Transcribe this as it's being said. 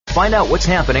Find out what's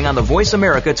happening on the Voice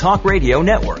America Talk Radio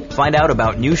Network. Find out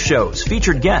about new shows,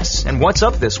 featured guests, and what's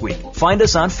up this week. Find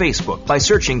us on Facebook by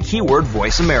searching keyword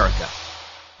Voice America.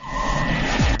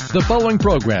 The following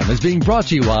program is being brought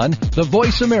to you on the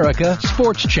Voice America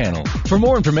Sports Channel. For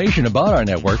more information about our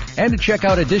network and to check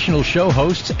out additional show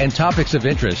hosts and topics of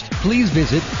interest, please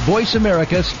visit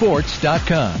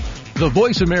voiceamericasports.com. The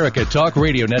Voice America Talk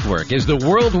Radio Network is the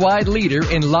worldwide leader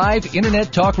in live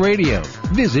Internet talk radio.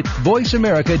 Visit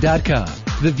voiceamerica.com.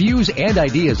 The views and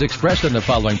ideas expressed on the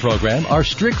following program are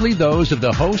strictly those of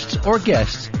the hosts or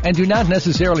guests and do not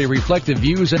necessarily reflect the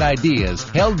views and ideas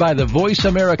held by the Voice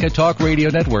America Talk Radio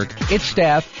Network, its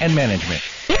staff, and management.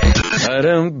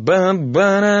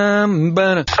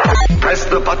 Press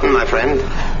the button, my friend.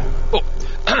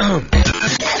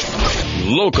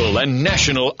 Local and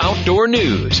national outdoor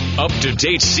news,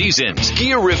 up-to-date seasons,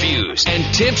 gear reviews,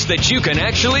 and tips that you can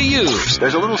actually use.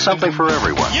 There's a little something for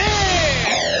everyone.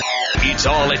 Yeah! It's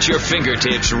all at your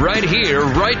fingertips right here,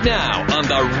 right now on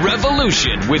The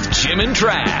Revolution with Jim and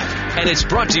Trav. And it's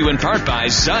brought to you in part by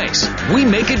Zeiss. We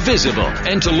make it visible.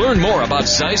 And to learn more about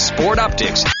Zeiss Sport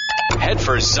Optics, head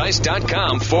for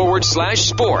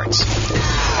Zeiss.com/sports.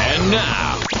 And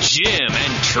now, Jim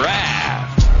and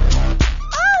Trav.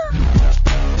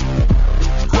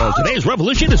 Well, today's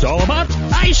Revolution is all about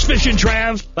ice fishing,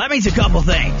 Trav. That means a couple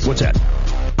things. What's that?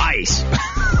 Ice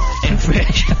and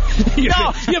fish. You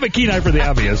have a keen eye for the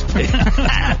obvious.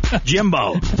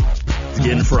 Jimbo. It's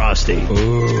getting frosty.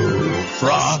 Ooh,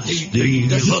 Frosty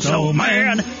the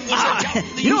snowman.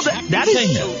 You know, that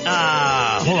is...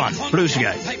 hold on. Producer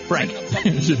guy. Frank.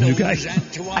 Is it a new guy?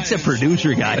 I said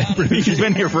producer guy. He's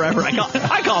been here forever.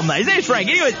 I call him that. His name's Frank.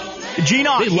 Anyways, Gene.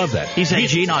 They love that. He said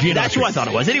Gene. That's who I thought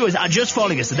it was. Anyways, just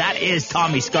phoning us. That is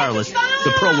Tommy Scarless,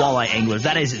 the pro walleye angler.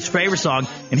 That is his favorite song,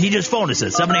 and he just phoned us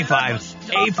at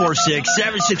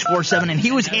 785-846-7647, and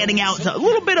he was handing out a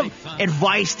little bit of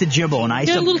advice to Jimbo and I.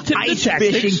 Yeah, some little ice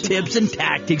fishing tips and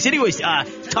tactics. Anyways,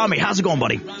 Tommy, how's it going,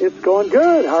 buddy? It's going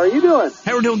good. How are you doing?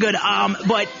 Hey, we're doing good.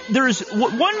 But there's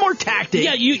one more tactic.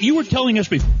 Yeah, you were telling us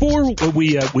before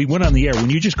we went on the air, when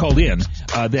you just called in,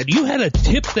 that you had a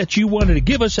tip that you wanted to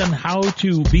give us on how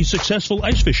to be successul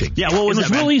ice fishing. Yeah, what was it? It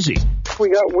was real easy.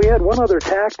 We had one other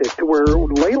tactic to where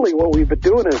lately what we've been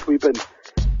doing is we've been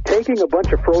taking a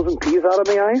bunch of frozen peas out of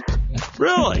the ice.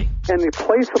 Really? And you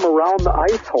place them around the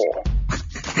ice hole.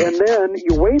 And then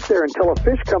you wait there until a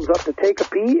fish comes up to take a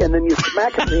pee, and then you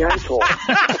smack it in the ice hole.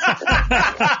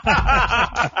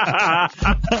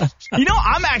 You know,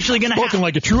 I'm actually going to Spoken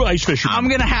like a true ice fisherman. I'm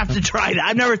going to have to try that.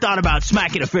 I've never thought about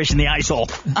smacking a fish in the ice hole.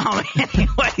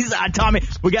 Anyways, Tommy,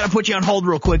 we got to put you on hold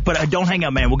real quick, but don't hang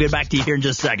up, man. We'll get back to you here in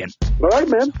just a second. All right,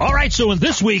 man. All right, so in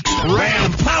this week's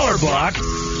Ram Power Block...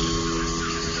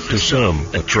 To some,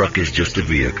 a truck is just a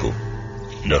vehicle.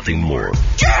 Nothing more.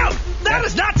 Jim! That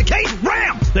is not the case.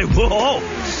 Ram!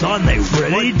 Son,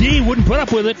 Freddie D wouldn't put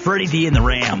up with it. Freddie D and the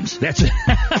Rams. That's it.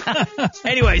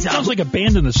 Anyways, sounds like a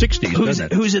band in the 60s,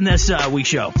 doesn't it? Who's in this week's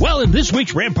show? Well, in this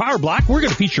week's Ram Power Block, we're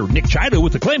going to feature Nick Chido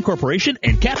with the Clam Corporation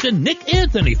and Captain Nick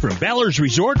Anthony from Valor's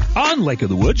Resort on Lake of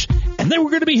the Woods. And then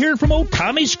we're going to be hearing from old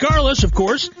Tommy Scarless, of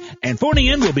course. And phoning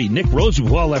in will be Nick Rhodes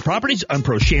with Wildlife Properties on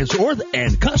Prochance Orth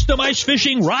and custom ice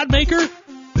fishing rod maker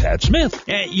Pat Smith.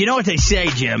 You know what they say,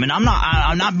 Jim, and I'm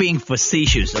not being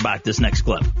facetious about this next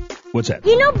clip. What's that?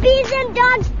 You know bees and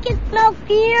dogs can smell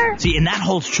fear? See, and that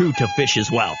holds true to fish as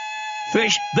well.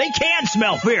 Fish, they can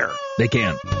smell fear. They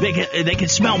can. They can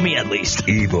smell me at least.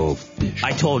 Evil fish.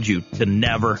 I told you to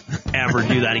never, ever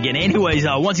do that again. Anyways,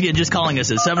 once again, just calling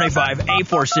us at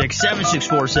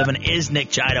 785-846-7647 is Nick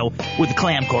Chido with the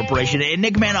Clam Corporation. And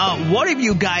Nick, man, what have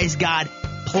you guys got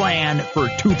planned for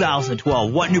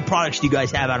 2012? What new products do you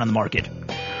guys have out on the market?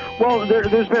 Well,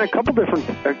 there's been a couple different.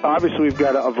 Obviously, we've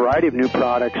got a variety of new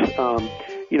products. On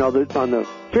the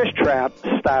fish trap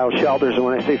style shelters, and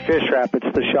when I say fish trap,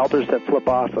 it's the shelters that flip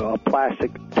off a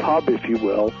plastic tub, if you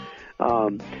will.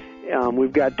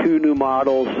 We've got two new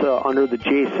models under the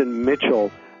Jason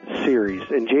Mitchell series,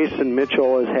 and Jason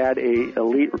Mitchell has had an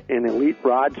elite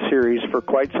rod series for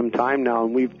quite some time now,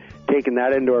 and we've taken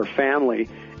that into our family.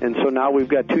 And so now we've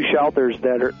got two shelters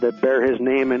that bear his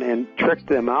name and tricked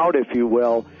them out, if you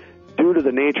will, due to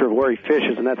the nature of where he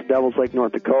fishes, and that's Devil's Lake,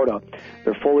 North Dakota.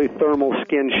 They're fully thermal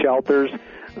skin shelters.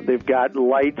 They've got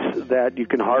lights that you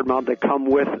can hard mount that come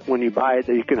with when you buy it,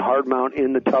 that you can hard mount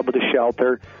in the tub of the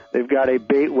shelter. They've got a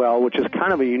bait well, which is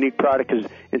kind of a unique product,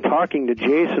 because in talking to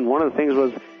Jason, one of the things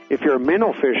was, if you're a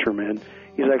minnow fisherman,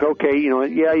 he's like, okay, you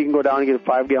can go down and get a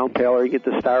 5-gallon pail, or you get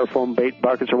the styrofoam bait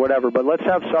buckets or whatever, but let's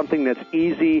have something that's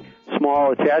easy,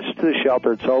 small, attached to the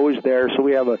shelter. It's always there. So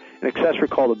we have an accessory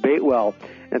called a bait well.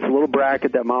 It's a little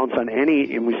bracket that mounts on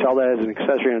any, and we sell that as an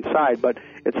accessory on side, but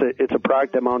it's a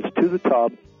product that mounts to the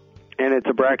tub, and it's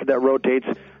a bracket that rotates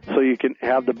so you can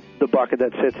have the bucket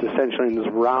that sits essentially in this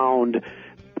round,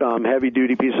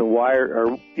 heavy-duty piece of wire,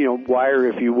 or wire,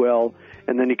 if you will,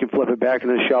 and then you can flip it back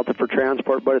into the shelter for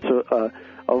transport. But it's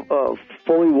a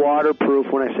fully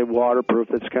waterproof. When I say waterproof,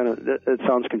 it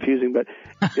sounds confusing, but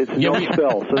it's no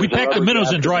spill. So we pack the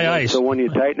minnows in dry ice. So when you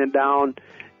tighten it down,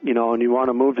 and you want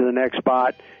to move to the next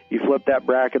spot, you flip that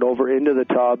bracket over into the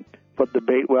tub, put the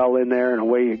bait well in there, and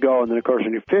away you go. And then, of course,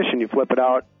 when you fish and you flip it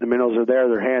out, the minnows are there.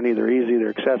 They're handy. They're easy. They're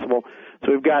accessible.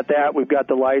 So we've got that. We've got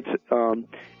the lights.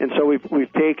 And so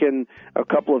we've taken a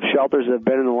couple of shelters that have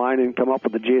been in the line and come up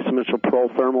with the Jason Mitchell Pro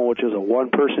Thermal, which is a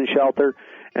one-person shelter.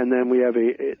 And then we have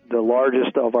the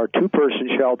largest of our two-person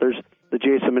shelters, the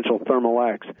Jason Mitchell Thermal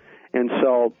X. And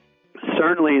so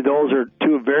certainly those are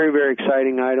two very, very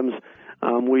exciting items.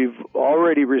 We've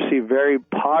already received very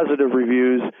positive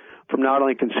reviews from not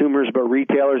only consumers but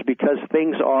retailers because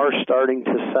things are starting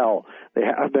to sell. They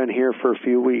have been here for a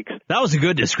few weeks. That was a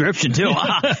good description, too.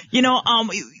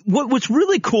 What's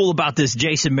really cool about this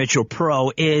Jason Mitchell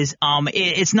Pro is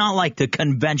it's not like the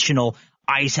conventional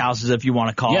ice houses, if you want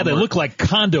to call them. Yeah, they look like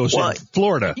condos in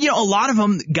Florida. A lot of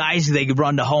them, guys, they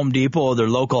run to Home Depot or their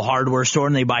local hardware store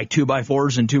and they buy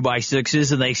 2x4s and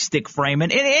 2x6s and they stick frame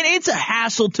it. And it's a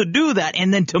hassle to do that.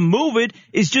 And then to move it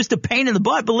is just a pain in the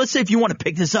butt. But let's say if you want to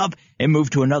pick this up and move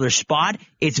to another spot,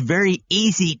 it's very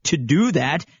easy to do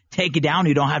that. Take it down.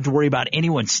 You don't have to worry about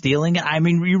anyone stealing it. I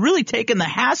mean, you're really taking the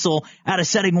hassle out of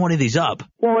setting one of these up.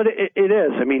 Well, it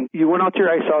is. I mean, you went out to your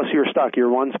ice house, you're stuck. You're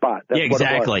one spot. That's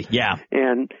exactly. What it was. Yeah.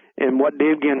 And what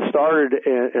Dave Ginn started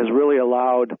has really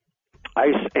allowed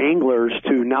ice anglers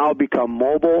to now become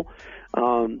mobile.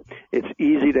 It's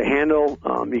easy to handle.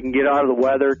 You can get out of the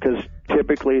weather because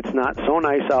typically it's not so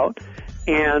nice out.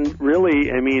 And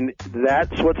really, I mean,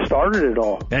 that's what started it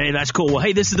all. Hey, that's cool. Well,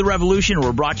 hey, this is The Revolution.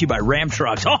 We're brought to you by Ram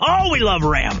Trucks. Oh, we love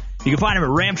Ram. You can find them at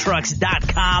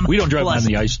ramtrucks.com. We don't drive on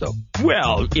the ice, though.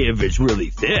 Well, if it's really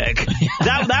thick.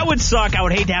 that would suck. I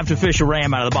would hate to have to fish a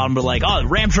Ram out of the bottom, but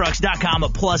ramtrucks.com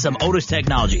plus some Otis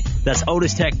Technology. That's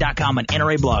otistech.com and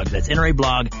NRA Blog. That's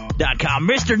nrablog.com.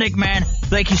 Mr. Nick Mann,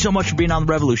 thank you so much for being on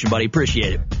The Revolution, buddy.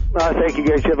 Appreciate it. Thank you,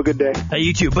 guys. You have a good day.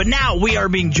 You too. But now we are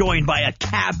being joined by a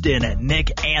captain,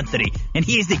 Nick Anthony, and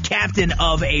he is the captain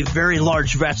of a very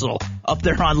large vessel up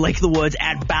there on Lake of the Woods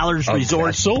at Ballard's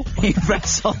Resort. Vessel? A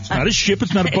vessel. It's not a ship,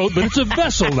 it's not a boat, but it's a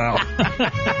vessel now.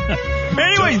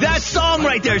 Anyways, that song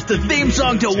right there is the theme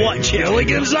song to what, Jim?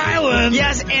 Gilligan's Island.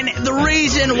 Yes, and the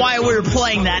reason why we're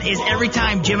playing that is every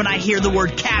time Jim and I hear the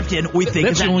word captain, we think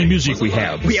That's of that. the only music we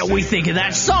have. Yeah, we think of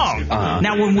that song.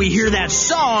 Now, when we hear that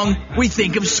song, we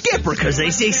think of skipper, because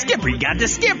they say skipper. You got the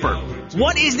skipper.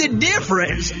 What is the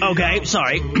difference? Okay,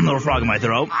 sorry, little frog in my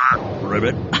throat.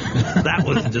 Ribbit. That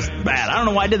was just bad. I don't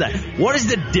know why I did that. What is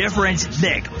the difference,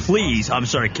 Nick? Please, I'm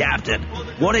sorry, Captain.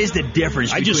 What is the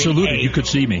difference between I just saluted. You could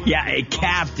see me. Yeah, a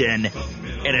captain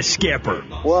and a skipper.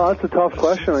 Well, that's a tough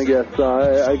question, I guess.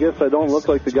 I guess I don't look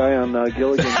like the guy on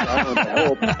Gilligan's Island, I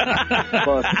hope.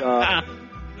 But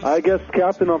I guess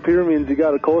captain up here means you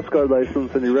got a Coast Guard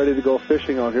license and you're ready to go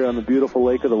fishing out here on the beautiful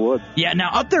Lake of the Woods. Yeah, now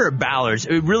up there at Ballard's,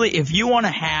 really, if you want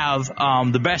to have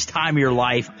the best time of your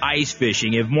life ice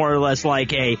fishing, if more or less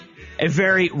like a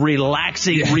very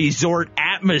relaxing resort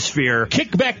atmosphere.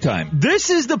 Kickback time.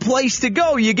 This is the place to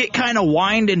go. You get kind of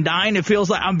wined and dined. It feels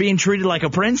like I'm being treated like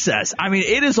a princess. I mean,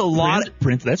 it is a lot.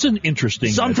 That's an interesting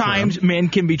Sometimes term. Men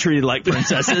can be treated like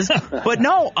princesses. But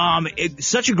no, it's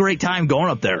such a great time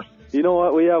going up there. You know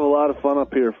what? We have a lot of fun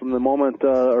up here. From the moment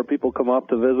our people come up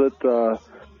to visit,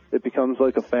 it becomes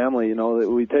like a family. You know,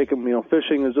 we take them. You know,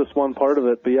 fishing is just one part of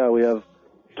it. But yeah, we have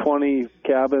 20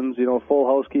 cabins. You know, full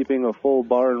housekeeping, a full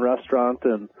bar and restaurant,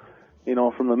 and you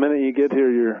know, from the minute you get here,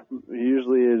 you're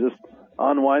usually just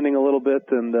unwinding a little bit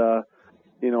and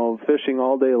you know, fishing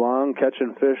all day long,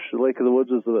 catching fish. The Lake of the Woods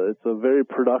it's a very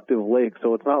productive lake,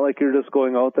 so it's not like you're just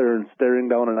going out there and staring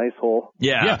down an ice hole.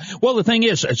 Yeah. Well, the thing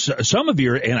is, some of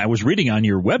your, and I was reading on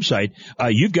your website,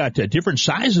 you've got different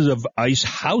sizes of ice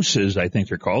houses, I think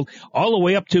they're called, all the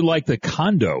way up to like the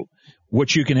condo,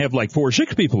 which you can have like 4 or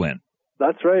 6 people in.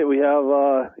 That's right. We have,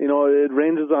 you know, it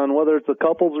ranges on whether it's a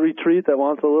couple's retreat that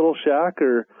wants a little shack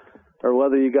or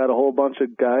whether you got a whole bunch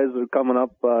of guys that are coming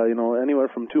up, you know, anywhere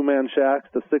from 2-man shacks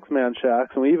to 6-man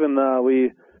shacks. And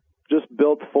we just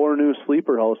built 4 new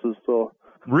sleeper houses. So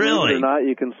really, believe it or not,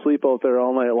 you can sleep out there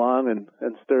all night long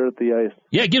and stare at the ice.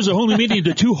 Yeah, it gives a whole new meaning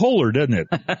to 2-holer, doesn't it?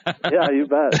 Yeah, you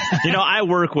bet. You know, I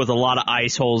work with a lot of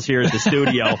ice holes here at the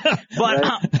studio, but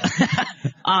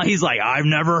He's like, I've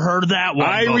never heard that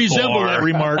one before. Resemble that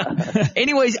remark.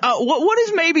 Anyways, what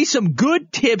is maybe some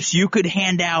good tips you could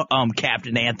hand out,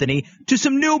 Captain Anthony, to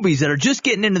some newbies that are just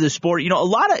getting into the sport? You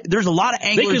know, there's a lot of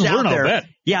anglers out there,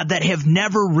 that have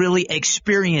never really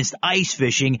experienced ice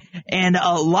fishing, and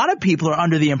a lot of people are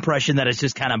under the impression that it's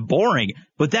just kind of boring,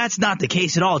 but that's not the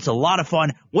case at all. It's a lot of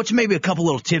fun. What's maybe a couple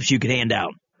little tips you could hand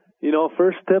out? You know,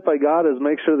 first tip I got is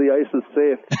make sure the ice is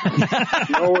safe.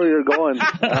 You know where you're going.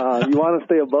 You want to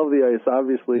stay above the ice,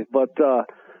 obviously. But,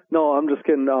 no, I'm just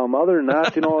kidding. Other than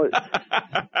that, you know,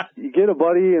 you get a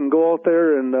buddy and go out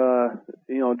there and,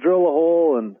 you know, drill a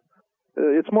hole. And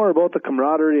it's more about the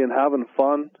camaraderie and having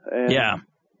fun. And,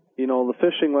 you know, the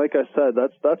fishing, like I said,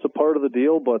 that's a part of the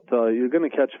deal. But you're going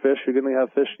to catch fish. You're going to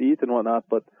have fish to eat and whatnot.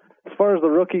 But as far as the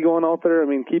rookie going out there, I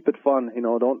mean, keep it fun. You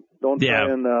know, don't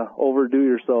try and overdo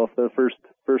yourself the first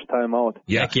time out.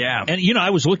 Yeah. And, you know,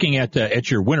 I was looking at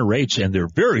your winter rates, and they're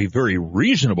very, very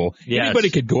reasonable. Yes.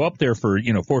 Anybody could go up there for,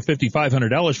 you know, $450,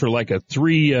 $500 for like a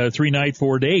three night,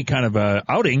 4 day kind of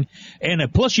outing.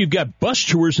 And plus you've got bus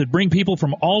tours that bring people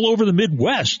from all over the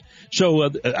Midwest.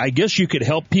 So I guess you could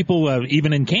help people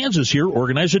even in Kansas here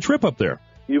organize a trip up there.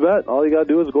 You bet. All you got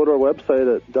to do is go to our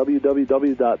website at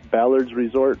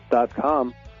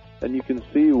www.ballardsresort.com, and you can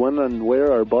see when and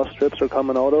where our bus trips are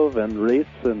coming out of and rates,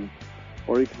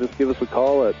 or you can just give us a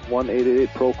call at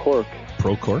 1-888-PRO-CORK.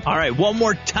 PRO-CORK. All right, one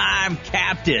more time,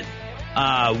 Captain.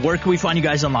 Where can we find you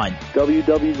guys online?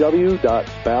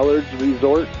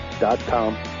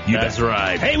 www.ballardsresort.com. That's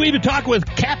right. Hey, we've been talking with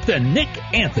Captain Nick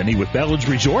Anthony with Ballards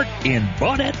Resort in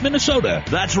Baudette, Minnesota.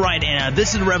 That's right, and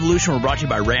this is The Revolution. We're brought to you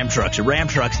by Ram Trucks at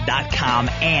ramtrucks.com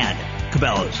and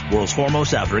Cabela's, world's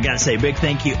foremost outfitter. I got to say a big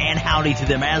thank you and howdy to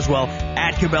them as well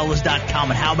at Cabela's.com.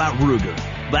 And how about Ruger?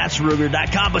 That's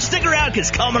Ruger.com. But stick around,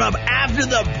 because coming up after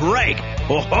the break,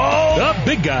 the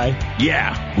big guy.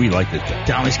 Yeah. We like this guy.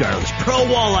 Tommy Scarlett, pro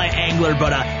walleye angler,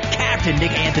 but Captain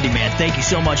Nick Anthony, man, thank you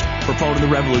so much for following the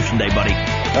Revolution Day, buddy.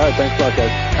 All right, thanks a lot,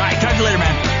 guys. All right, talk to you later,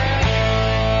 man.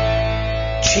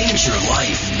 Change your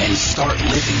life and start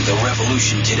living the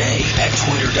revolution today at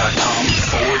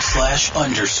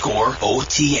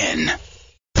twitter.com/_OTN.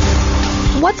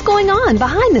 What's going on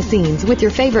behind the scenes with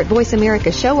your favorite Voice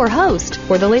America show or host?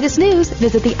 For the latest news,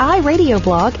 visit the iRadio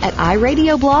blog at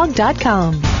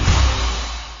iradioblog.com.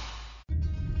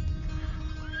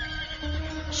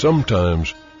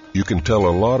 Sometimes you can tell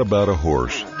a lot about a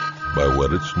horse by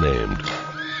what it's named.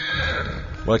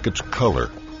 Like its color.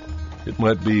 It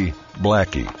might be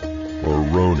Blackie, or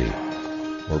Roni,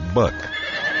 or Buck.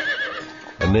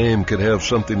 A name could have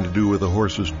something to do with a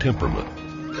horse's temperament,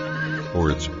 or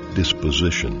its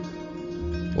disposition,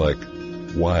 like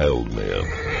Wild Man,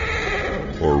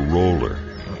 or Roller,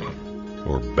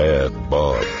 or Bad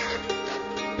Bob.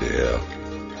 Yeah,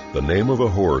 the name of a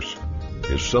horse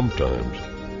is sometimes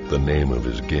the name of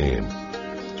his game.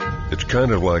 It's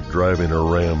kind of like driving a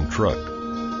Ram truck.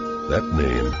 That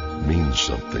name means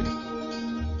something.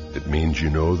 It means you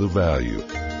know the value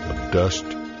of dust,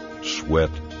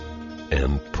 sweat,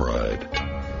 and pride.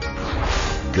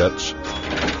 Guts,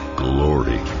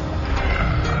 glory.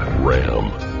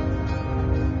 Ram.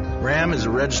 Ram is a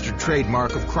registered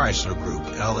trademark of Chrysler Group,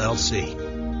 LLC.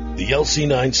 The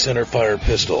LC9 centerfire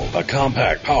pistol, a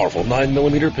compact, powerful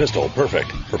 9mm pistol, perfect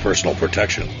for personal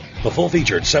protection. The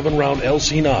full-featured 7-round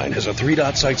LC9 has a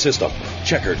 3-dot sight system,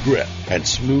 checkered grip, and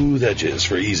smooth edges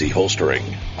for easy holstering.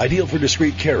 Ideal for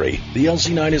discreet carry, the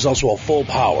LC9 is also a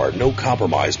full-power,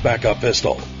 no-compromise backup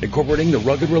pistol, incorporating the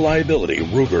rugged reliability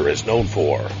Ruger is known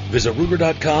for. Visit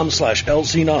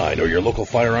Ruger.com/LC9 or your local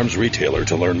firearms retailer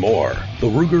to learn more. The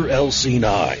Ruger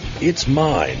LC9. It's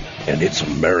mine, and it's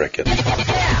American.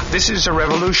 This is a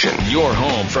revolution. Your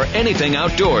home for anything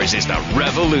outdoors is the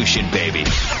Revolution, baby.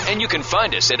 And you can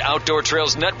find us at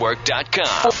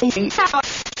OutdoorTrailsNetwork.com.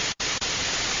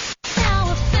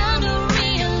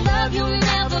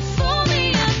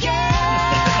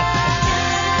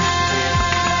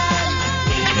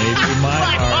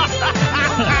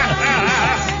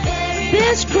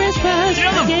 This Christmas,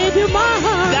 I gave you my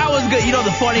heart. That was good. You know,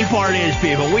 the funny part is,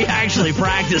 people, we actually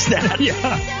practiced that.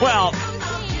 Yeah. Well,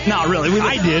 not really.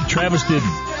 I did. Travis didn't.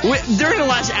 During the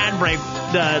last ad break,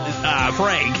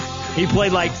 Frank, he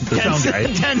played like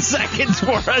 10 seconds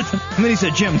for us. And then he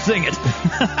said, Jim, sing it.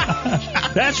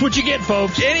 That's what you get,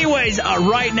 folks. Anyways,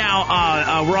 right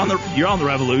now, you're on the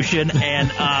Revolution.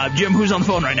 And, Jim, who's on the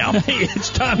phone right now? It's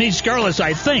Tommy Scarlett,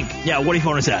 I think. Yeah, what do you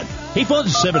phone us at? He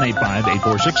phones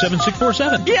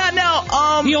 785-846-7647. Yeah,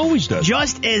 no, he always does.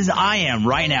 Just as I am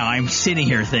right now, I'm sitting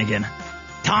here thinking,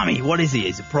 Tommy, what is he?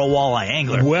 He's a pro walleye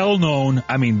angler. Well known,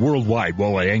 worldwide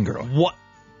walleye angler. What?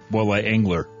 Walleye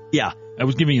angler. Yeah. I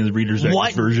was giving you the Reader's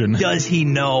Digest version. What does he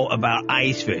know about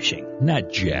ice fishing?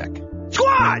 Not jack.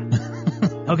 Squat!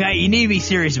 Okay, you need to be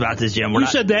serious about this, Jim. You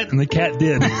said that, and the cat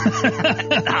did.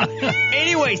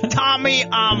 Anyways, Tommy,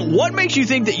 what makes you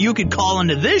think that you could call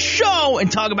into this show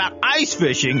and talk about ice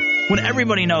fishing when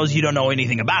everybody knows you don't know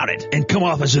anything about it? And come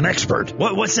off as an expert.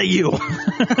 What say you? No,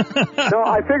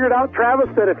 I figured out, Travis,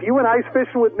 that if you went ice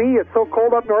fishing with me, it's so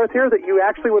cold up north here that you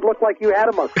actually would look like you had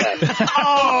a mustache.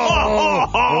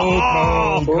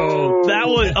 That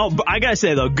was, I gotta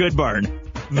say, though, good burn.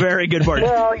 Very good burn.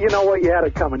 Well, you know what? You had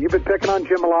it coming. You've been picking on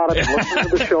Jim a lot. I've been listening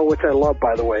to the show, which I love,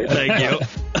 by the way. Thank you.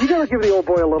 You got to give the old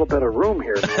boy a little bit of room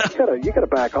here, man. You got to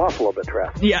back off a little bit,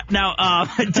 Travis. Yeah. Now,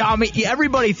 Tommy,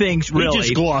 everybody thinks really. We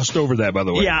just glossed over that, by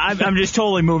the way. Yeah, I'm just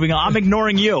totally moving on. I'm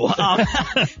ignoring you.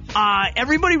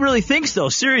 Everybody really thinks, though,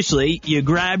 seriously, you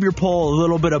grab your pole, a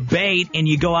little bit of bait, and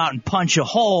you go out and punch a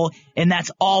hole, and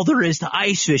that's all there is to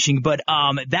ice fishing. But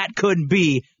that couldn't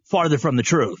be farther from the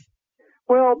truth.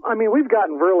 Well, I mean, we've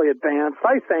gotten really advanced.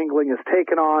 Ice angling has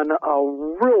taken on a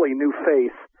really new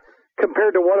face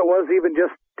compared to what it was even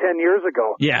just 10 years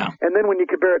ago. Yeah. And then when you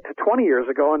compare it to 20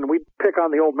 years ago, and we pick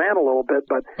on the old man a little bit,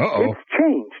 but it's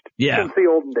changed since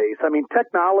the olden days. I mean,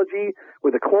 technology,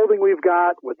 with the clothing we've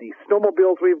got, with the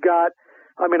snowmobiles we've got.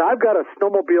 I mean, I've got a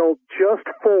snowmobile just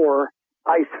for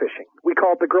ice fishing. We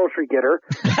call it the grocery getter,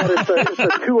 but it's a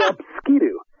 2-up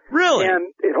Ski-Doo. Really?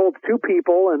 And it holds 2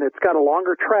 people, and it's got a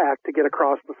longer track to get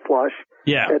across the slush,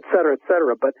 et cetera, et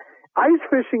cetera. But ice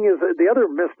fishing is the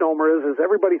other misnomer is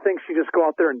everybody thinks you just go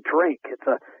out there and drink. It's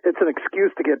an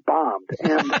excuse to get bombed.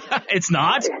 And it's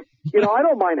not. You know, I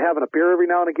don't mind having a beer every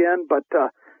now and again, but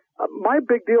my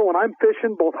big deal when I'm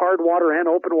fishing, both hard water and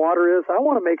open water, is I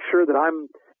want to make sure that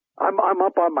I'm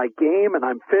up on my game and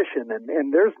I'm fishing,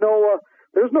 and there's no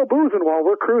boozing while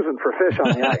we're cruising for fish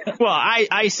on the ice. Well,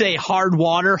 I say hard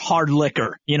water, hard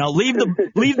liquor. You know, leave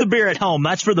the beer at home.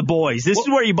 That's for the boys. This is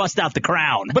where you bust out the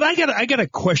crown. But I got a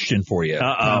question for you,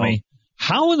 Tommy.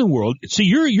 How in the world? See,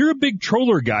 you're a big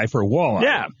troller guy for walleye.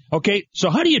 Yeah. Okay. So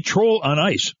how do you troll on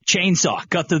ice? Chainsaw,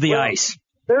 cut through the ice.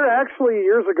 There actually,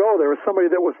 years ago, there was somebody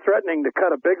that was threatening to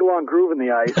cut a big, long groove in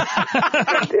the ice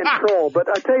and troll. But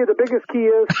I tell you, the biggest key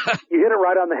is you hit it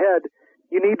right on the head.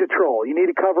 You need to troll. You need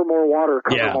to cover more water,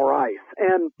 cover more ice.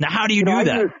 And now, how do you do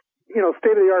that? I use,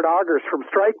 state-of-the-art augers from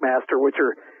StrikeMaster, which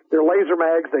they're laser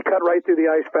mags. They cut right through the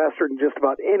ice faster than just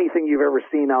about anything you've ever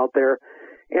seen out there.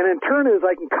 And in turn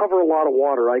I can cover a lot of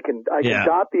water. I can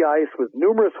dot the ice with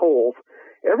numerous holes.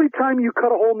 Every time you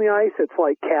cut a hole in the ice, it's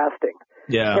like casting.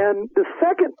 Yeah. And the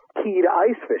second key to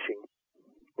ice fishing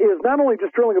is not only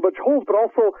just drilling a bunch of holes, but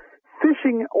also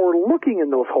fishing or looking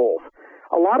in those holes.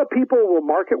 A lot of people will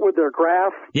mark it with their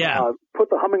graph, put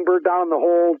the hummingbird down in the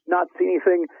hole, not see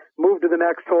anything, move to the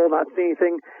next hole, not see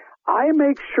anything. I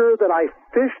make sure that I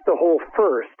fish the hole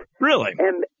first. Really?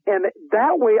 And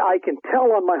that way I can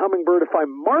tell on my hummingbird if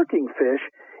I'm marking fish,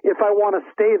 if I want to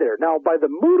stay there. Now, by the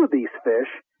mood of these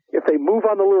fish, if they move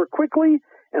on the lure quickly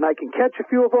and I can catch a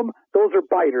few of them, those are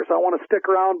biters. I want to stick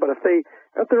around, but if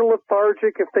they're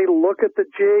lethargic, if they look at the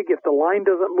jig, if the line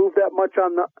doesn't move that much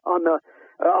on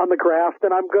the graph,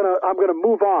 then I'm gonna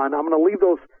move on. I'm gonna leave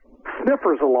those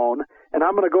sniffers alone, and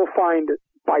I'm gonna go find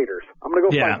biters. I'm gonna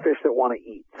go find fish that want to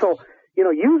eat. So,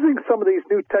 using some of these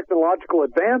new technological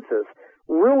advances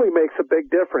really makes a big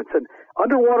difference. And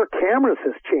underwater cameras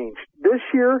has changed. This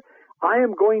year, I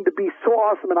am going to be so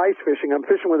awesome in ice fishing. I'm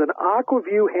fishing with an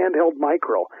AquaView handheld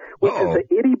micro, which is an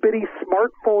itty-bitty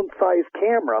smartphone-sized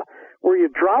camera where you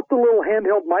drop the little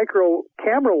handheld micro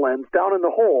camera lens down in the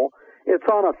hole. It's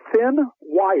on a thin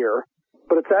wire,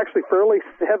 but it's actually fairly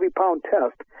heavy pound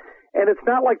test. And it's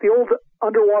not like the old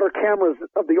underwater cameras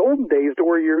of the olden days to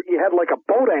where you had like a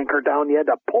boat anchor down. You had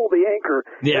to pull the anchor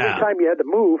every time you had to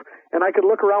move. And I could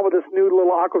look around with this new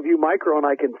little AquaView micro and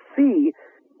I can see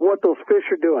what those fish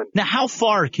are doing. Now, how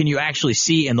far can you actually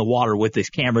see in the water with this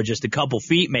camera? Just a couple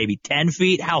feet, maybe 10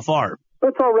 feet? How far?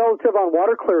 That's all relative on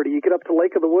water clarity. You get up to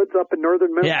Lake of the Woods up in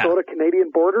northern Minnesota,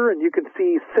 Canadian border, and you can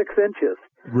see 6 inches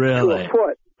to a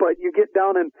foot. But you get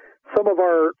down in some of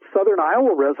our southern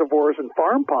Iowa reservoirs and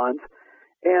farm ponds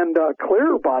and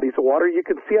clearer bodies of water, you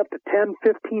can see up to 10,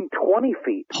 15, 20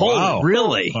 feet. Oh,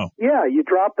 really? Yeah, you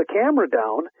drop the camera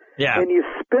down and you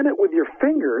spin it with your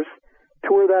fingers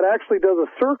to where that actually does a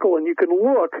circle, and you can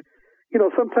look,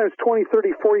 sometimes 20, 30,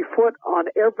 40 foot on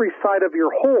every side of your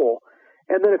hole.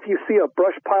 And then if you see a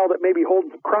brush pile that may be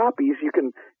holding some crappies, you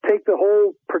can take the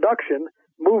whole production,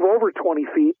 move over 20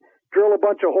 feet, drill a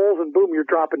bunch of holes, and boom, you're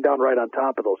dropping down right on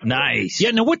top of those. Nice.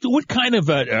 Yeah, now what kind of,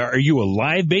 are you a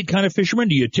live bait kind of fisherman?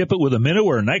 Do you tip it with a minnow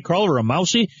or a night crawler or a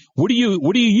mousey? What do you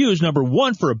use, number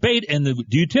one, for a bait, and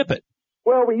do you tip it?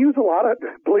 Well, we use a lot of,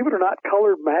 believe it or not,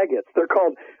 colored maggots. They're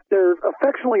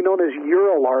affectionately known as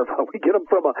Eurolarva. We get them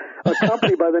from a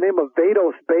company by the name of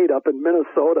Vados Bait up in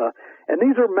Minnesota. And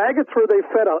these are maggots where they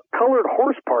fed colored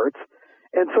horse parts,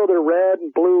 and so they're red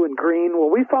and blue and green.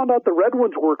 Well, we found out the red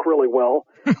ones work really well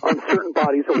on certain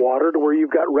bodies of water to where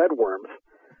you've got red worms.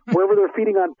 Wherever they're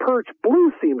feeding on perch,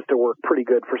 blue seems to work pretty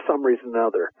good for some reason or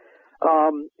another.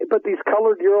 But these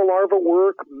colored Eurolarva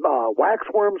work,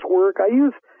 waxworms work. I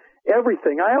use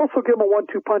everything. I also give them a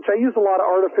 1-2 punch. I use a lot of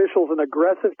artificials and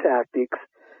aggressive tactics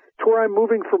to where I'm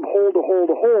moving from hole to hole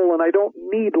to hole, and I don't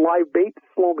need live bait to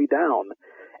slow me down.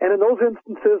 And in those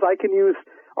instances, I can use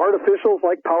artificials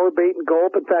like Power Bait and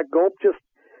Gulp. In fact, Gulp just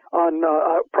on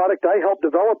a product I helped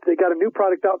develop, they got a new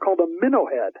product out called a minnow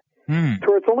head. To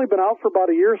where it's only been out for about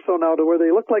a year or so now, to where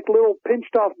they look like little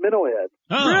pinched-off minnow heads.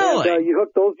 Oh, really? And, you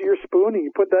hook those to your spoon, and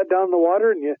you put that down in the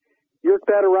water, and you yerk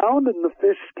that around, and the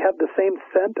fish have the same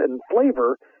scent and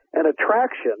flavor and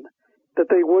attraction that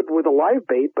they would with a live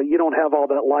bait, but you don't have all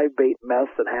that live bait mess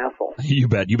and hassle. You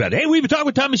bet, you bet. Hey, we've been talking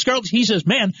with Tommy Scarlett. He says,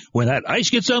 man, when that ice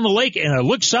gets on the lake and it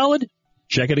looks solid,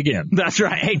 check it again. That's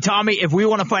right. Hey, Tommy, if we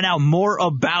want to find out more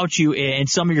about you and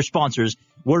some of your sponsors,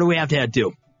 where do we have to head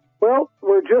to? Well,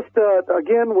 we're just,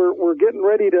 again, we're getting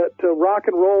ready to rock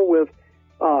and roll with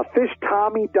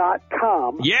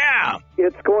fishtommy.com. Yeah!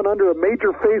 It's going under a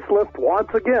major facelift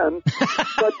once again.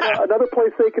 But another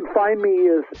place they can find me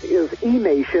is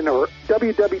eNation, or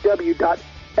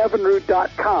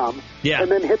www.evinrude.com. Yeah.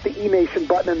 And then hit the eNation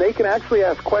button, and they can actually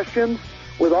ask questions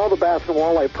with all the bass and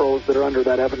walleye pros that are under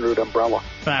that Evinrude umbrella.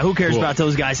 Who cares about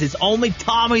those guys? It's only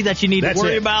Tommy that you need to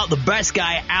worry about, the best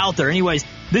guy out there. Anyways,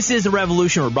 this is The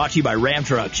Revolution. We're brought to you by Ram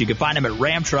Trucks. You can find them at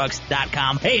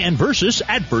ramtrucks.com. Hey, and Versus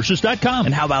at Versus.com.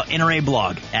 And how about NRA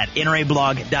Blog at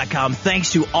NRAblog.com?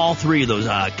 Thanks to all three of those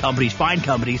companies, fine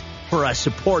companies, for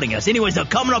supporting us. Anyways, now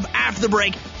coming up after the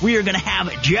break, we are going to have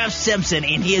Jeff Simpson,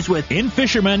 and he is with In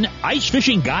Fisherman Ice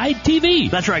Fishing Guide TV.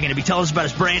 That's right, going to be telling us about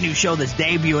his brand new show that's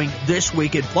debuting this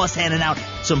weekend, plus handing out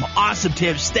some awesome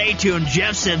tips. Stay tuned.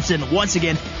 Jeff Simpson, once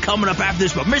again, coming up after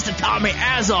this. But Mr. Tommy,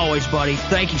 as always, buddy,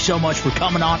 thank you so much for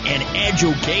coming on and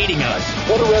educating us.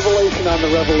 What a revelation on the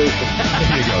revolution.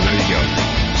 There you go.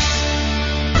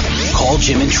 Call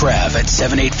Jim and Trav at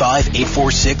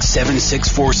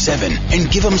 785-846-7647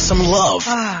 and give them some love.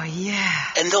 Oh, yeah.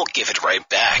 And they'll give it right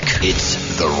back.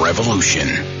 It's The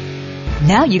Revolution.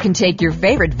 Now you can take your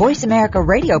favorite Voice America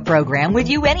radio program with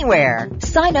you anywhere.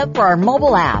 Sign up for our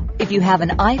mobile app if you have an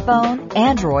iPhone,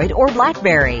 Android, or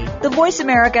BlackBerry. The Voice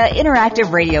America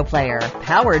Interactive Radio Player,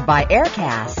 powered by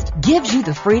Aircast, gives you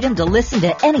the freedom to listen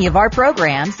to any of our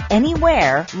programs,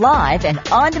 anywhere, live and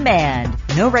on demand.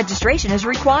 No registration is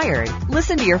required.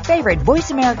 Listen to your favorite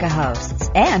Voice America hosts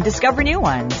and discover new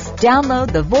ones.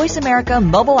 Download the Voice America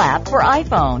mobile app for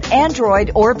iPhone,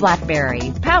 Android, or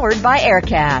BlackBerry, powered by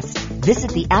Aircast.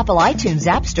 Visit the Apple iTunes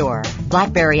App Store,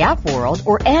 BlackBerry App World,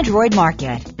 or Android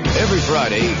Market. Every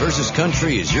Friday, Versus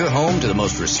Country is your home to the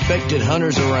most respected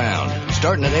hunters around.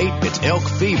 Starting at 8, it's Elk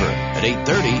Fever. At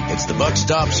 8:30, it's The Buck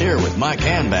Stops Here with Mike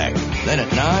Hanback. Then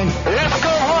at 9, let's go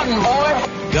hunting, boy.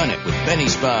 Gun It with Benny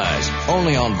Spies,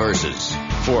 only on Versus.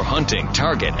 For hunting,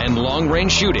 target, and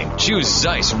long-range shooting, choose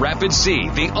Zeiss Rapid C,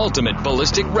 the ultimate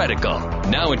ballistic reticle.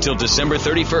 Now until December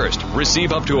 31st,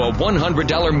 receive up to a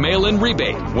 $100 mail-in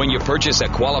rebate when you purchase a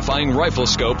qualifying rifle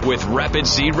scope with Rapid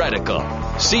C reticle.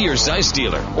 See your Zeiss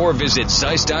dealer or visit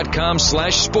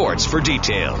Zeiss.com/sports for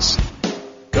details.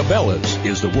 Cabela's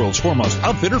is the world's foremost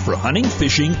outfitter for hunting,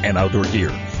 fishing, and outdoor gear.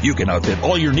 You can outfit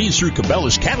all your needs through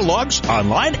Cabela's catalogs,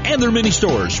 online, and their mini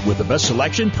stores with the best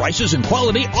selection, prices, and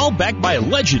quality, all backed by a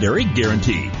legendary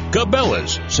guarantee.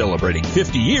 Cabela's, celebrating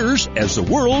 50 years as the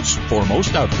world's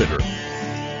foremost outfitter.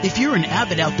 If you're an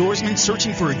avid outdoorsman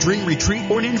searching for a dream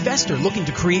retreat or an investor looking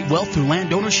to create wealth through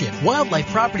land ownership,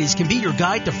 Wildlife Properties can be your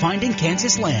guide to finding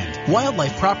Kansas land.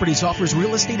 Wildlife Properties offers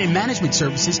real estate and management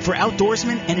services for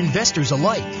outdoorsmen and investors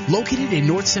alike. Located in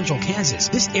north central Kansas,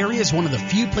 this area is one of the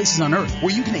few places on earth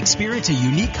where you can experience a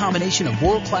unique combination of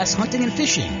world-class hunting and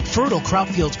fishing. Fertile crop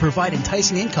fields provide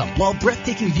enticing income, while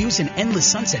breathtaking views and endless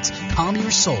sunsets calm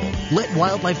your soul. Let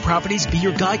Wildlife Properties be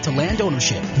your guide to land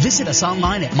ownership. Visit us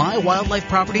online at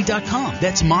mywildlifeproperty.com.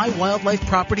 That's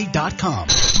mywildlifeproperty.com.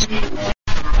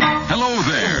 Hello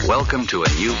there. Welcome to a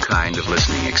new kind of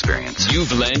listening experience.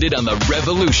 You've landed on the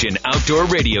Revolution Outdoor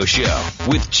Radio Show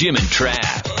with Jim and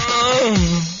Trav.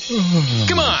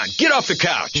 Come on, get off the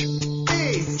couch.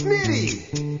 Hey, Smitty.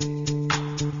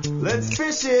 Let's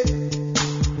fish it.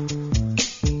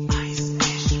 Ice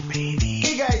fish, baby.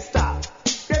 Hey guys, stop.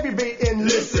 Grab your bait and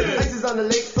listen. Ice is on the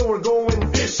lake, so we're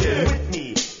going fishing. With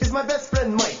me is my best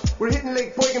friend Mike. We're hitting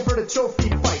Lake Boygan for the trophy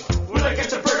fight. When I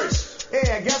catch a perch.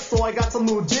 Hey, I guess so. I got some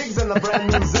new jigs and a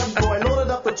brand new Zebco. I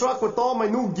loaded up the truck with all my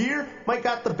new gear. Mike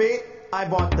got the bait. I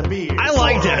bought the beer. I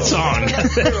like that song.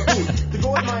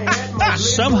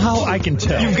 Somehow I can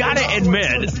tell. You've got to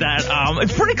admit that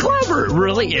it's pretty clever. It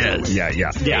really is.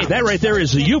 Yeah. Hey, that right there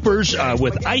is the Youpers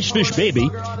with Ice Fish Baby.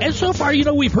 And so far,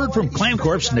 we've heard from Clam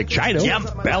Corp's Nick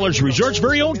Chido, Ballard's Resort's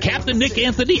very own Captain Nick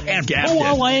Anthony, and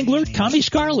Walleye Angler Tommy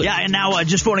Scarlett. Yeah, and now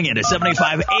just phoning in at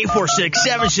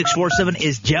 785-846-7647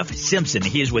 is Jeff Simpson.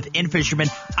 He is with In-Fisherman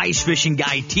Ice Fishing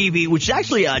Guide TV, which is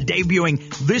actually debuting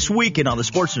this weekend on the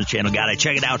Sportsman's Channel. Got to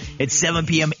check it out at 7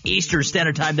 p.m. Eastern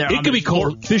Standard Time there. It could be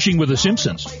called Fishing with the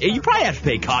Simpsons. You probably have to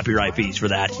pay copyright fees for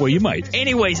that. Well, you might.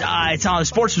 Anyways, it's on the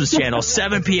Sportsman's Channel,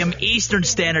 7 p.m. Eastern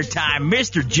Standard Time.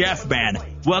 Mr. Jeff, man,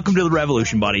 welcome to the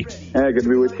Revolution, buddy. Hey, good to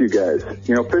be with you guys.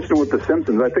 Fishing with the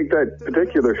Simpsons. I think that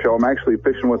particular show, I'm actually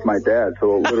fishing with my dad,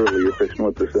 so literally you're fishing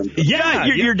with the Simpsons. Yeah,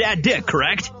 your dad Dick,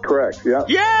 correct? Correct, yeah.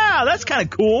 Yeah, that's kind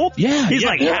of cool. Yeah. He's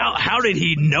like, how did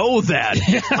he know that?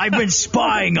 I've been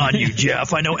spying on you,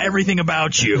 Jeff. I know everything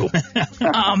about you. But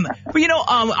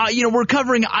we're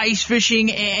covering ice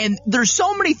fishing, and there's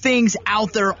so many things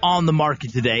out there on the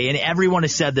market today, and everyone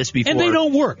has said this before. And they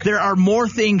don't work. There are more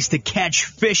things to catch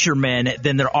fishermen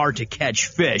than there are to catch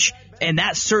fish. And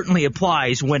that certainly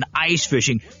applies when ice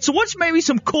fishing. So what's maybe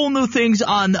some cool new things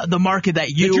on the market that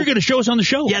you're going to show us on the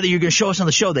show? Yeah, that you're going to show us on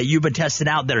the show that you've been testing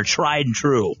out that are tried and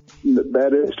true.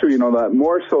 That is true. That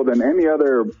more so than any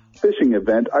other fishing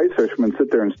event, ice fishermen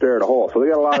sit there and stare at a hole. So they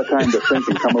got a lot of time to think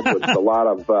and come up with a lot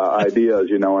of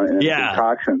ideas, and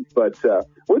concoctions. But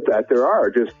with that, there are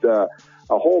just a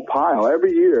whole pile.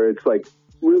 Every year, it's like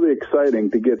really exciting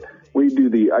to get. We do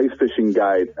the Ice Fishing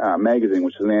Guide magazine,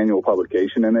 which is an annual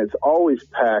publication, and it's always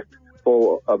packed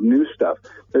full of new stuff.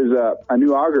 There's a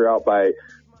new auger out by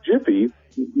Jiffy,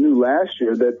 new last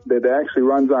year, that actually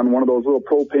runs on one of those little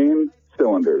propane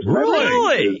cylinders.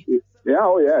 Really?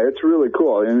 Yeah, it's really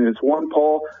cool. And it's one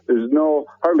pole. There's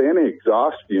hardly any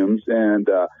exhaust fumes, and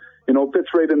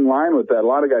fits right in line with that. A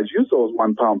lot of guys use those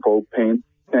 1 pound propane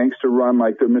tanks to run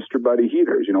like their Mr. Buddy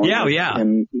heaters,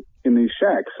 in these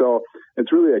shacks. So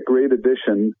it's really a great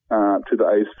addition to the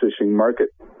ice fishing market.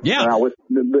 Yeah. Now, with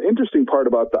the interesting part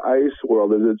about the ice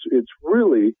world is it's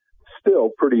really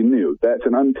still pretty new. That's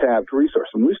an untapped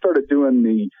resource. When we started doing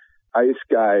the Ice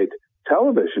Guide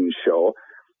television show,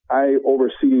 I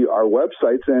oversee our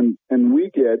websites, and we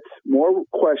get more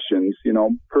questions,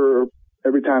 per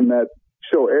every time that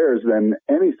show airs than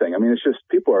anything. I mean, it's just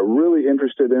people are really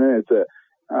interested in it. It's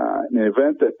an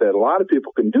event that a lot of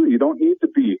people can do. You don't need to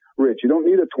be rich. You don't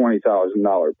need a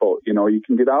 $20,000 boat. You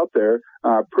can get out there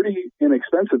pretty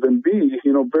inexpensive and be,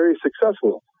 very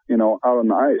successful, out on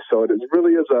the ice. So it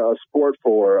really is a sport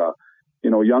for,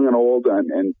 young and old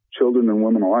and children and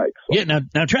women alike. So. Yeah,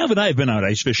 now Trav and I have been out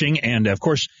ice fishing, and of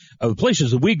course, the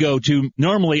places that we go to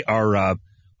normally are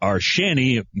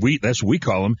shanty, that's what we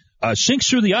call them, sinks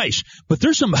through the ice. But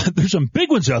there's some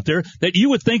big ones out there that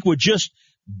you would think would just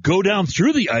go down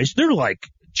through the ice. They're like,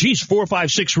 4, 5,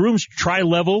 6 rooms,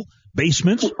 tri-level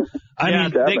basements.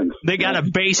 They got a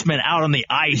basement out on the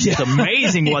ice. It's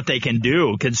amazing what they can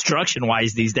do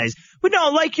construction-wise these days. But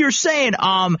no, like you're saying,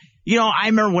 I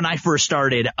remember when I first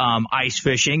started ice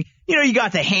fishing, you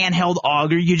got the handheld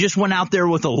auger. You just went out there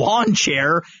with a lawn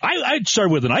chair. I'd start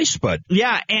with an ice spud.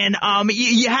 Yeah, and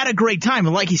you had a great time.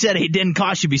 And like you said, it didn't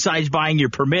cost you, besides buying your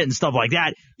permit and stuff like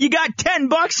that, you got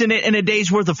 $10 in it and a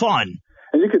day's worth of fun.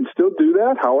 And you can still do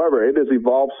that. However, it has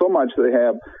evolved so much that they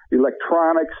have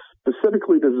electronics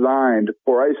specifically designed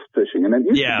for ice fishing. And it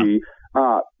used to be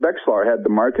Vexlar had the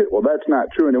market. Well, that's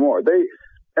not true anymore.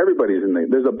 Everybody's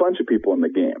there's a bunch of people in the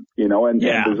game, and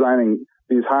designing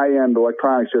these high-end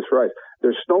electronics just for ice.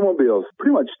 There's snowmobiles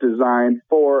pretty much designed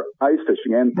for ice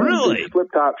fishing. And really?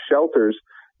 Flip-top shelters,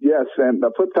 yes, and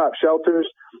the flip-top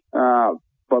shelters,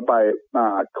 but by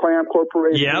Clam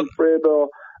Corporation, Freyville.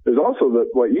 There's also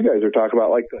what you guys are talking about,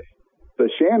 like the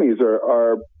shanties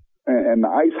and the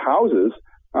ice houses.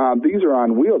 These are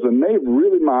on wheels, and they've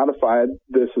really modified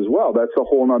this as well. That's a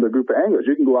whole other group of anglers.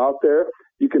 You can go out there,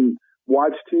 you can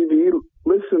watch TV,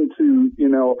 listen to,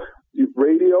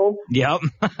 radio. Yep.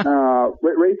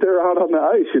 right there out on the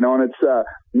ice, and it's,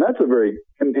 and that's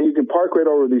and you can park right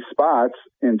over these spots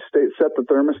and set the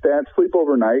thermostat, sleep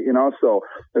overnight, so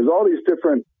there's all these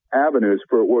different avenues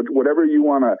for whatever you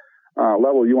want to,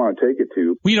 level you want to take it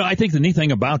to. Well, I think the neat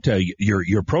thing about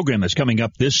your program that's coming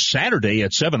up this Saturday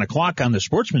at 7 o'clock on the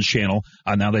Sportsman's Channel,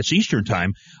 now that's Eastern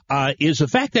time, is the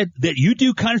fact that you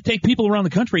do kind of take people around the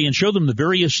country and show them the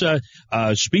various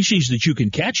species that you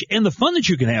can catch and the fun that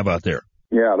you can have out there.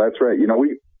 Yeah, that's right.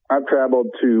 I've traveled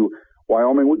to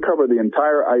Wyoming. We cover the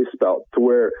entire ice belt to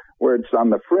where where it's on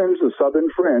the fringe, the southern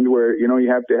fringe, where, you know, it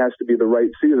has to be the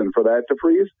right season for that to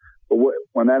freeze. But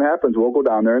when that happens, we'll go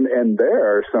down there, and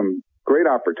there are some great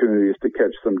opportunities to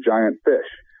catch some giant fish.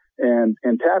 And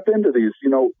tap into these, you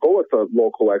know, go with the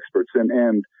local experts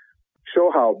and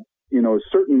show how, you know,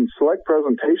 certain select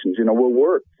presentations, you know, will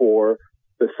work for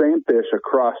the same fish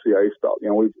across the ice belt. You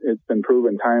know, it's been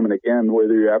proven time and again,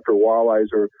 whether you're after walleyes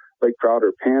or lake trout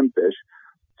or panfish,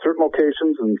 certain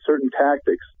locations and certain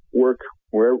tactics work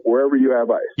wherever you have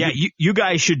ice. Yeah, you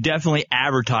guys should definitely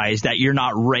advertise that you're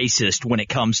not racist when it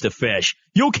comes to fish.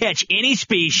 You'll catch any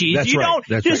species. That's you right.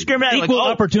 don't discriminate. Equal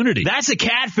opportunity. That's a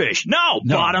catfish. No,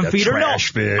 bottom feeder. No,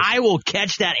 fish. I will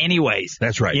catch that anyways.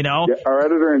 That's right. You know? Yeah, our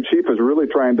editor-in-chief is really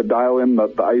trying to dial in the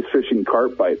ice fishing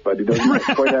carp bite, but he doesn't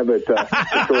quite have it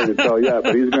story to tell yet,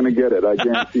 but he's going to get it, I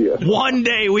guarantee you. One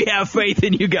day we have faith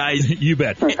in you guys. You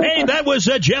bet. Hey, that was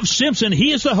Jeff Simpson.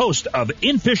 He is the host of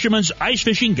In Fisherman's Ice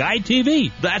Fishing Guide TV.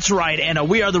 That's right, and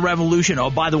We Are the Revolution. Oh,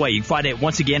 by the way, you can find it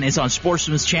once again. It's on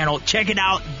Sportsman's Channel. Check it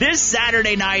out this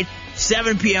Saturday night,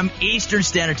 7 p.m. Eastern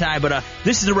Standard Time. But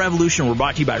this is The Revolution. We're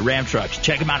brought to you by Ram Trucks.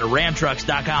 Check them out at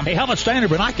ramtrucks.com. Hey, how about Steiner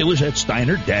Binoculars at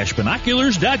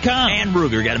steiner-binoculars.com? And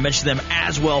Ruger. Got to mention them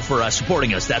as well for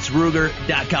supporting us. That's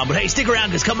Ruger.com. But hey, stick around,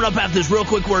 because coming up after this real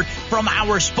quick word from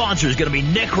our sponsor is going to be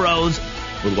Nick Rose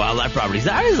with Wildlife Properties.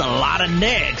 That is a lot of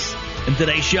Nicks in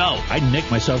today's show. I nicked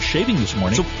myself shaving this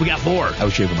morning. So we got 4. I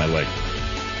was shaving my leg.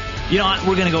 You know what?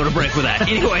 We're going to go to break with that.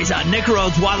 Anyways, Nick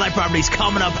Rhodes, Wildlife Properties,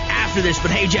 coming up after this. But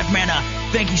hey, Jeff, man,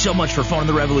 thank you so much for phoning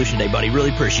the Revolution Day, buddy.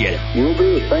 Really appreciate it. Will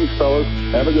do. Thanks, fellas.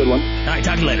 Have a good one. All right,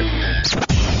 talk to you later.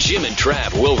 Jim and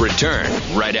Trav will return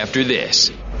right after this.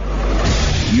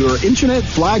 Your internet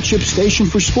flagship station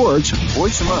for sports,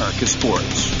 Voice America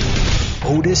Sports.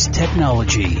 Otis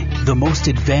Technology, the most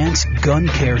advanced gun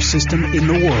care system in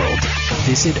the world.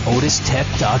 Visit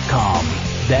otistech.com.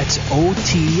 That's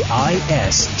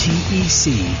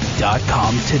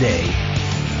OTISTEC.com today.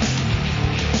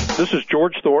 This is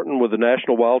George Thornton with the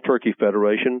National Wild Turkey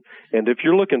Federation, and if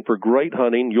you're looking for great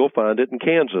hunting, you'll find it in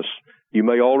Kansas. You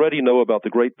may already know about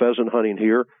the great pheasant hunting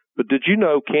here, but did you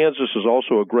know Kansas is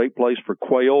also a great place for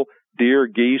quail, deer,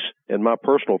 geese, and my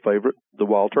personal favorite, the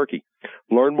wild turkey.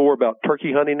 Learn more about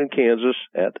turkey hunting in Kansas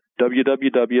at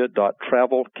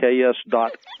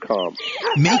www.travelks.com.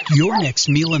 Make your next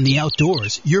meal in the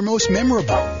outdoors your most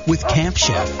memorable with Camp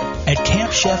Chef at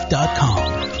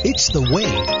campchef.com. It's the way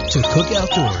to cook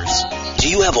outdoors. Do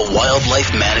you have a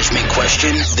wildlife management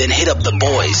question? Then hit up the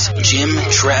boys, Jim,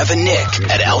 Trav, and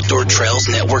Nick at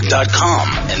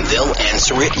OutdoorTrailsNetwork.com, and they'll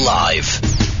answer it live.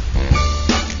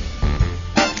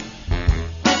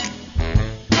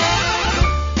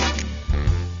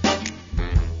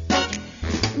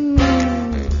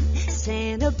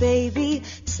 Santa baby,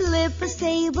 slip a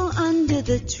sable under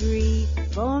the tree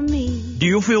for me. Do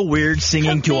you feel weird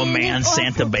singing to a man,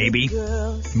 Santa baby?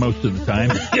 Most of the time.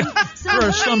 There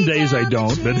are some days I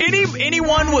don't. But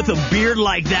anyone with a beard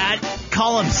like that,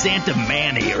 call him Santa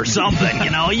Manny or something,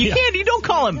 you know? You don't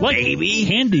call him baby.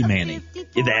 Handy Manny.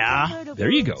 Yeah.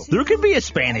 There you go. There could be a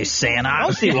Spanish Santa. I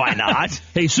don't see why not.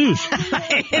 Jesus.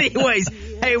 Anyways,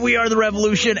 hey, we are the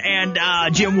Revolution. And,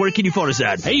 Jim, where can you phone us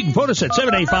at? Hey, you can phone us at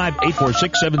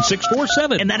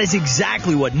 785-846-7647. And that is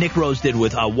exactly what Nick Rose did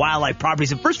with Wildlife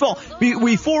Properties. And first of all,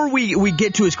 before we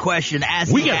get to his question,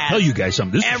 we got to tell you guys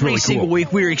something. This is really cool. Every single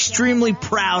week, we're extremely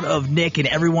proud of Nick and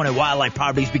everyone at Wildlife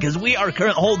Properties because we are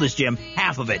currently, hold this, Jim,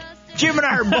 half of it. Jim and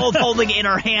I are both holding in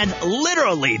our hands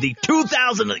literally the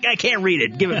 2000, I can't read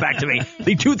it, give it back to me,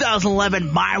 the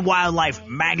 2011 My Wildlife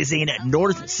magazine at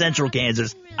North Central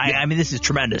Kansas. I mean, this is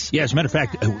tremendous. Yeah, as a matter of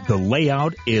fact, the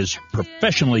layout is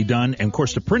professionally done, and of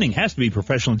course the printing has to be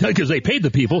professionally done because they paid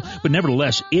the people, but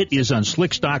nevertheless, it is on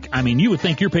slick stock. I mean, you would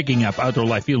think you're picking up Outdoor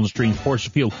Life, Field and Stream,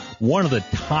 Forest Field, one of the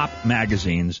top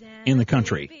magazines in the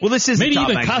country. Well, this is maybe the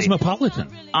top even magazine. Cosmopolitan.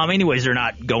 Anyways, they're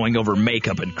not going over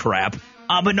makeup and crap.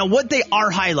 But no, what they are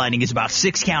highlighting is about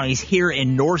 6 counties here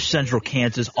in north central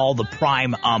Kansas, all the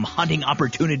prime hunting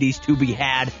opportunities to be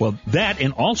had. Well, that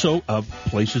and also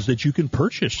places that you can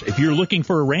purchase. If you're looking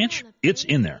for a ranch, it's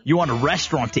in there. You want a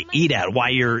restaurant to eat at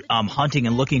while you're hunting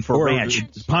and looking for a ranch.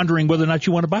 Pondering whether or not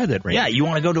you want to buy that ranch. Yeah, you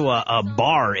want to go to a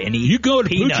bar and eat You go to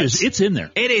peanuts. Pooch's, it's in there.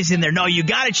 It is in there. No, you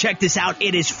got to check this out.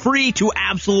 It is free to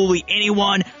absolutely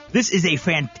anyone. This is a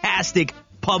fantastic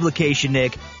publication,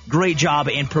 Nick. Great job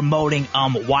in promoting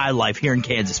wildlife here in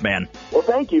Kansas, man. Well,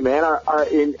 thank you, man.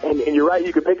 And you're right.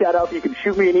 You can pick that up. You can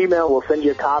shoot me an email. We'll send you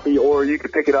a copy, or you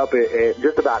can pick it up at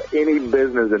just about any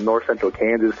business in north central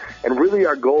Kansas. And really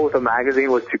our goal with the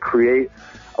magazine was to create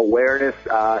awareness,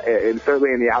 and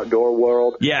certainly in the outdoor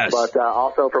world. Yes. But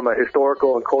also from a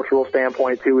historical and cultural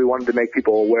standpoint, too, we wanted to make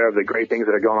people aware of the great things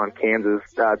that are going on in Kansas.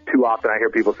 Too often I hear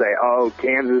people say, oh,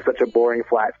 Kansas is such a boring,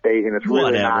 flat state, and it's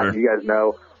really not. You guys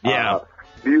know. Yeah.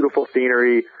 Beautiful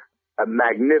scenery,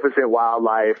 magnificent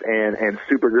wildlife, and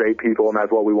super great people, and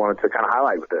that's what we wanted to kind of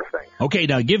highlight with this thing. Okay,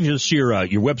 now give us your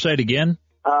website again.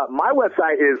 My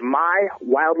website is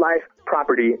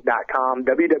mywildlifeproperty.com,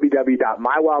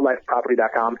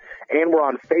 www.mywildlifeproperty.com, and we're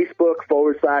on Facebook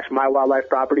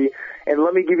 /mywildlifeproperty. And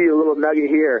let me give you a little nugget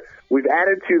here. We've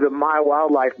added to the My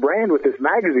Wildlife brand with this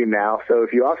magazine now, so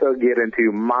if you also get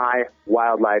into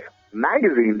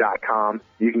mywildlifemagazine.com,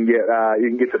 you can get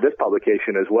to this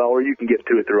publication as well, or you can get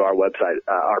to it through our website,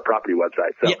 our property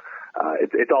website. So. Yeah.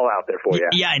 It's all out there for you.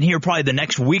 Yeah, and here probably the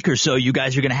next week or so, you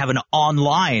guys are going to have an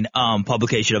online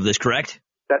publication of this, correct?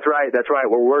 That's right.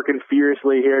 We're working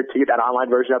furiously here to get that online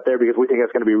version up there because we think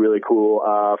that's going to be really cool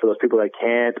for those people that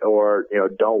can't or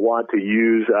don't want to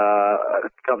use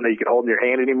something that you can hold in your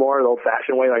hand anymore, the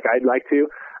old-fashioned way like I'd like to.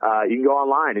 You can go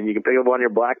online and you can pick it up on your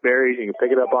BlackBerrys, you can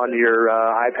pick it up on your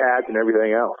iPads and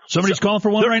everything else. Somebody's calling for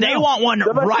one right now. They want one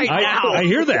right now. I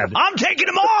hear that. I'm taking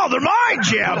them all. They're mine,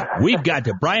 Jim. We've got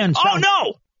the Brian. Oh,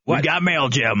 no. What? We got mail,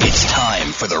 Jim. It's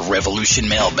time for the Revolution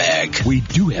Mailbag. We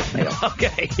do have mail.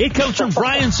 Okay. It comes from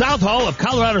Brian Southall of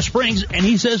Colorado Springs, and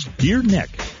he says, Dear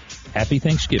Nick, Happy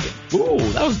Thanksgiving. Ooh,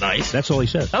 that was nice. That's all he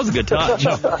says. That was a good touch.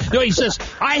 No, he says,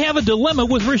 I have a dilemma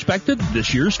with respect to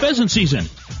this year's pheasant season.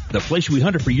 The place we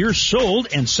hunted for years sold,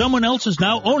 and someone else is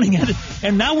now owning it,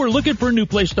 and now we're looking for a new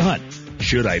place to hunt.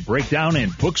 Should I break down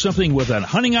and book something with a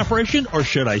hunting operation, or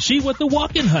should I see what the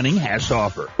walk-in hunting has to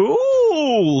offer?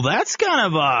 Ooh, that's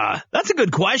that's a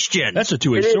good question. That's a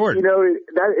two-edged sword. It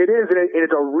is, and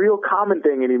it's a real common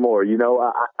thing anymore. I don't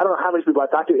know how many people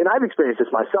I've talked to, and I've experienced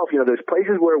this myself. There's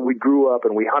places where we grew up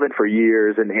and we hunted for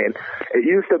years, and it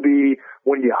used to be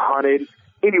when you hunted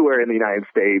anywhere in the United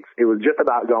States, it was just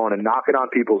about going and knocking on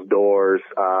people's doors,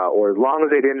 or as long as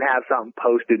they didn't have something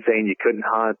posted saying you couldn't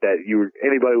hunt, that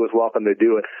anybody was welcome to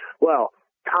do it. Well,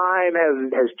 time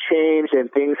has changed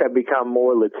and things have become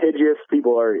more litigious.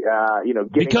 People are,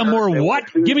 become more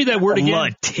what? Give me that word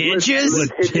again. Litigious?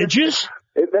 Litigious?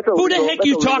 Who the heck are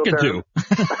you talking to?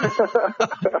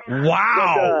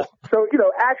 Wow. So,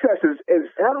 access is,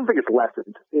 I don't think it's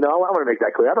lessened. I want to make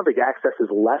that clear. I don't think access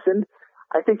is lessened.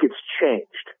 I think it's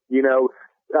changed.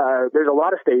 There's a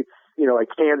lot of states,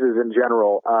 like Kansas in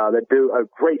general, that do a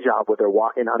great job with their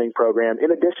walk-in hunting program,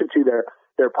 in addition to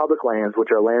their public lands,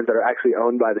 which are lands that are actually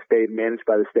owned by the state, managed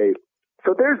by the state.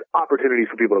 So there's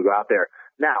opportunities for people to go out there.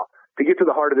 Now, to get to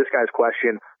the heart of this guy's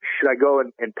question, should I go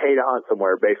and pay to hunt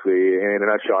somewhere, basically, in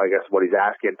a nutshell, I guess, what he's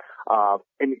asking.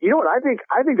 And you know what? I think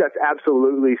that's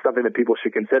absolutely something that people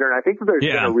should consider, and I think that there's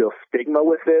been a real stigma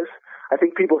with this. I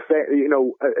think people say,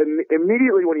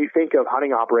 immediately when you think of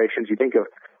hunting operations, you think of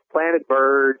planted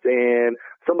birds and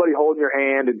somebody holding your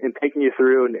hand and taking you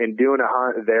through and doing a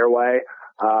hunt their way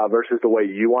versus the way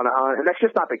you want to hunt. And that's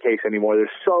just not the case anymore.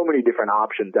 There's so many different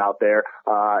options out there.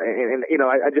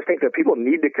 I just think that people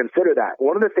need to consider that.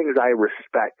 One of the things I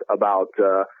respect about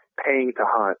paying to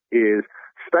hunt is,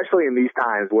 especially in these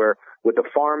times where with the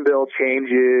farm bill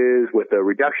changes, with the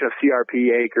reduction of CRP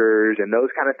acres and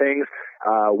those kind of things,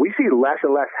 we see less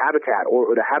and less habitat,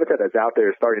 or the habitat that's out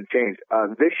there is starting to change.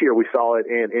 This year we saw it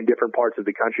in different parts of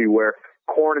the country where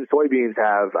corn and soybeans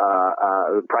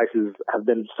prices have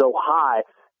been so high.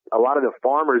 A lot of the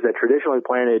farmers that traditionally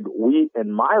planted wheat and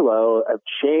milo have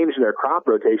changed their crop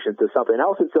rotation to something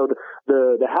else. And so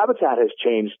the habitat has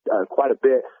changed quite a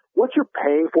bit. What you're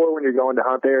paying for when you're going to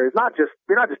hunt there is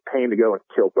you're not just paying to go and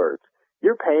kill birds.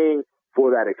 You're paying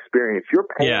for that experience. You're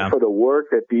paying for the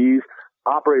work that these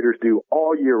operators do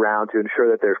all year round to ensure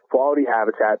that there's quality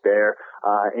habitat there,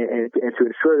 and to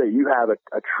ensure that you have a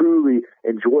truly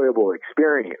enjoyable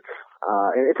experience.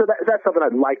 And so that's something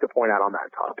I'd like to point out on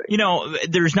that topic.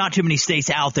 There's not too many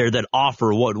states out there that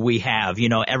offer what we have.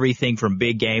 Everything from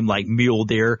big game like mule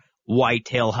deer,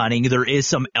 whitetail hunting. There is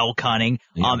some elk hunting.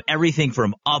 Everything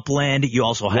from upland. You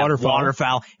also have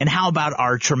waterfowl. And how about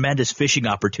our tremendous fishing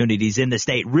opportunities in the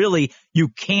state? Really, you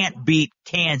can't beat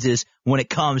Kansas when it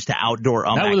comes to outdoor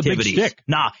activities. With a big stick.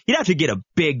 Nah, you'd have to get a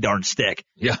big darn stick.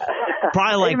 Yeah.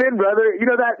 Probably Amen, brother.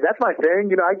 That's my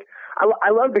thing.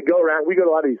 I love to go around. We go to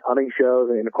a lot of these hunting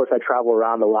shows, and of course I travel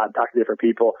around a lot and talk to different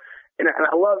people. And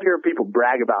I love hearing people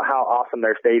brag about how awesome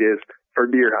their state is for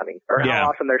deer hunting, or how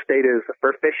awesome their state is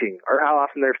for fishing, or how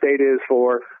awesome their state is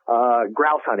for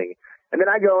grouse hunting. And then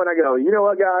I go, you know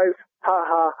what, guys? Ha,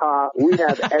 ha, ha. We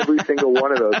have every single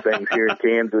one of those things here in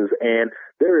Kansas, and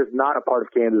there is not a part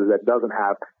of Kansas that doesn't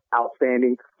have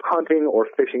outstanding hunting or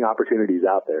fishing opportunities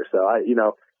out there. So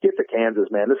get to Kansas,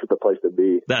 man. This is the place to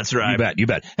be. That's right. You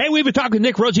bet. Hey, we've been talking to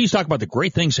Nick Rhodes. He's talking about the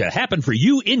great things that happen for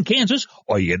you in Kansas.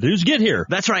 All you got to do is get here.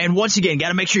 That's right. And once again, got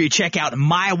to make sure you check out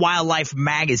My Wildlife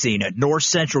Magazine at North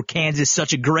Central Kansas.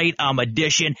 Such a great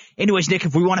edition. Anyways, Nick,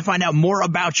 if we want to find out more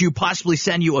about you, possibly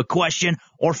send you a question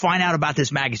or find out about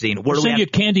this magazine, We'll send you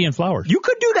candy and flowers. You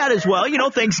could do that as well.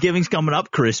 Thanksgiving's coming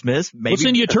up, Christmas. Maybe. We'll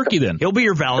send you a turkey then. He'll be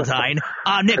your Valentine.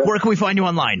 Nick, where can we find you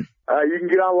online? You can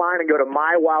get online and go to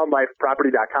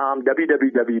mywildlifeproperty.com,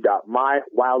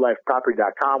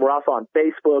 www.mywildlifeproperty.com. We're also on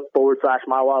Facebook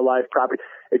 /mywildlifeproperty.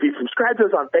 If you subscribe to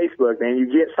us on Facebook, man, you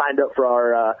get signed up for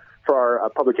our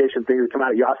publication things that come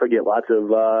out. You also get lots of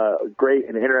great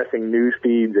and interesting news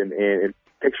feeds and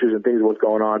pictures and things of what's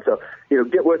going on. So,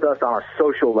 get with us on a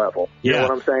social level. You know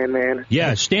what I'm saying, man?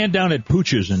 Yeah, stand down at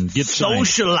Pooch's and get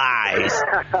socialize.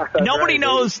 Nobody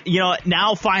knows,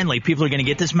 now finally people are going to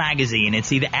get this magazine and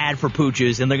see the ad for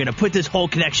Pooch's, and they're going to put this whole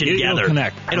connection together.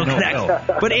 It'll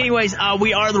connect. But anyways,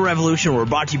 we are The Revolution. We're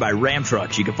brought to you by Ram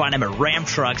Trucks. You can find them at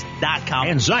ramtrucks.com.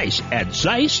 And Zeiss at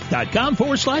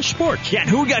zeiss.com/sports. Yeah, and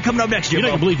who we got coming up next, Jimbo? You're not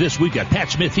going to believe this. We've got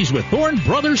Pat Smith. He's with Thorne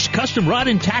Brothers Custom Rod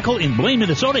and Tackle in Blaine,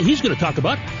 Minnesota. He's going to talk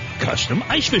about custom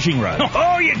ice fishing rods.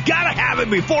 Oh, you got to have it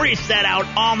before you set out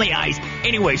on the ice.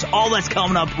 Anyways, all that's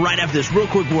coming up right after this real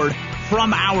quick word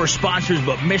from our sponsors,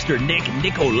 but Mr.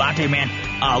 Nico Latte, man,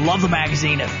 love the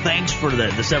magazine. Thanks for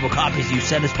the several copies you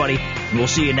sent us, buddy. And we'll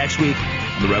see you next week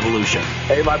on The Revolution.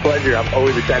 Hey, my pleasure. I'm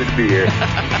always excited to be here.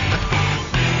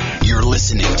 You're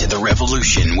listening to The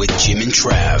Revolution with Jim and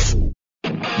Trav.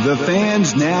 The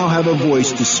fans now have a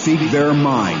voice to speak their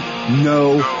mind.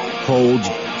 No holds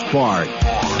barred.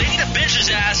 They need to bench his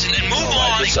ass and move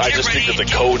on. I just think that the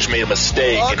coach made a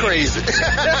mistake. All crazy.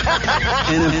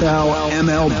 NFL,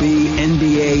 MLB,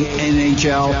 NBA,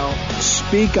 NHL.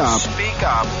 Speak up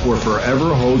or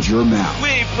forever hold your mouth. We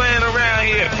ain't playing around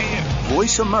here.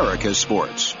 Voice America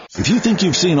Sports. If you think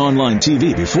you've seen online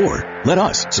TV before, let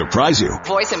us surprise you.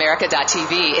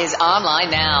 VoiceAmerica.tv is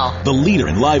online now. The leader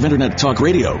in live internet talk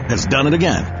radio has done it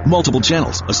again. Multiple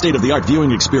channels, a state-of-the-art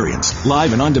viewing experience,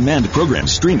 live and on-demand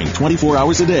programs streaming 24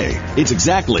 hours a day. It's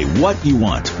exactly what you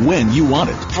want, when you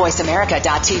want it.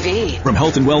 VoiceAmerica.tv. From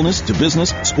health and wellness to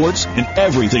business, sports, and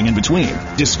everything in between.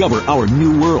 Discover our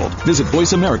new world. Visit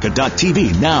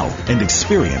VoiceAmerica.tv now and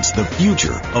experience the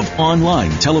future of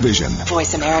online television.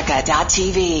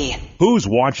 VoiceAmerica.tv. Who's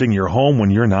watching your home when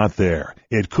you're not there?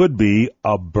 It could be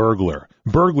a burglar.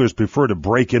 Burglars prefer to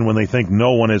break in when they think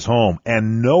no one is home,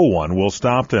 and no one will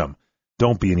stop them.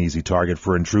 Don't be an easy target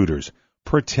for intruders.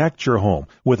 Protect your home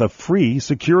with a free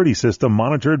security system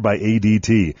monitored by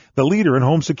ADT, the leader in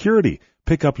home security.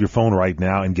 Pick up your phone right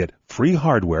now and get free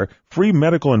hardware, free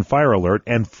medical and fire alert,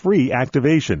 and free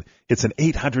activation. It's an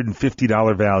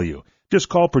 $850 value. Just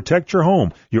call Protect Your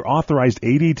Home, your authorized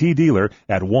ADT dealer,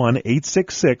 at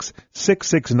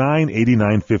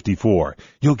 1-866-669-8954.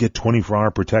 You'll get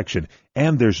 24-hour protection,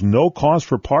 and there's no cost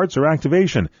for parts or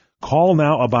activation. Call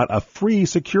now about a free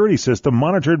security system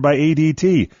monitored by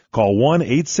ADT. Call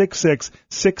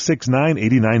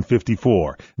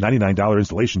 1-866-669-8954. $99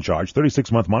 installation charge,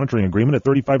 36-month monitoring agreement at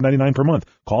 $35.99 per month.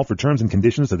 Call for terms and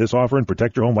conditions to this offer and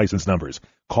Protect Your Home license numbers.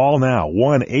 Call now,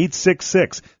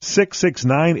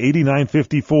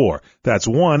 1-866-669-8954. That's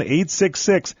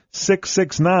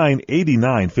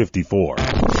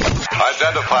 1-866-669-8954.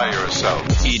 Identify yourself.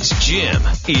 It's Jim.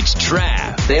 It's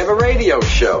Trav. They have a radio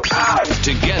show.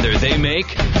 Together they make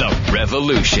The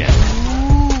Revolution.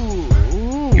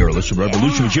 You're listening to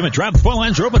Revolution with Jim and Trav. The phone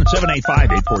lines are open at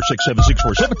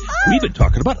 785-846-7647. We've been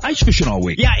talking about ice fishing all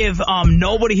week. Yeah, if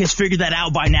nobody has figured that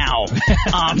out by now,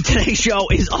 today's show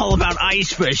is all about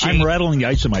ice fishing. I'm rattling the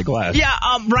ice in my glass. Yeah,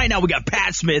 right now we got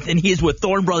Pat Smith, and he's with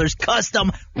Thorne Brothers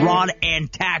Custom Rod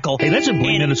and Tackle. Hey, that's in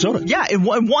Blaine, Minnesota. Yeah, and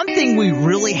one thing we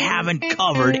really haven't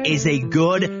covered is a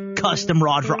good custom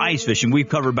rod for ice fishing. We've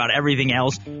covered about everything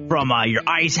else, from your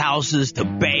ice houses to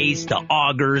baits to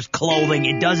augers, clothing.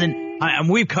 It doesn't...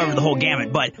 we've covered the whole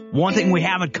gamut, but one thing we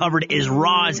haven't covered is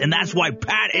rods, and that's why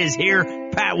Pat is here.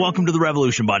 Pat, welcome to the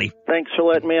Revolution, buddy. Thanks for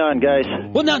letting me on, guys.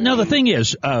 Well, now the thing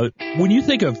is, when you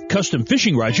think of custom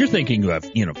fishing rods, you're thinking of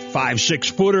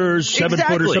 5-6 footers, 7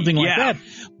 footers, something like that.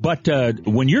 But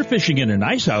when you're fishing in an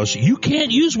ice house, you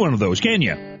can't use one of those, can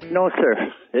you? No, sir.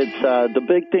 It's the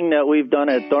big thing that we've done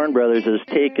at Thorne Brothers is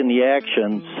taken the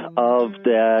actions of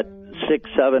that 6,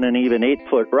 7, and even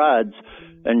 8-foot rods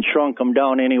and shrunk them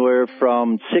down anywhere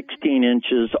from 16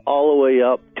 inches all the way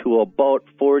up to about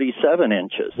 47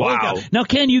 inches. Wow. Now,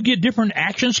 can you get different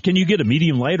actions? Can you get a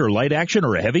medium light or light action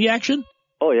or a heavy action?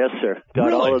 Oh, yes, sir. Got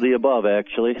Really? all of the above,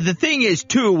 actually. The thing is,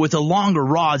 too, with the longer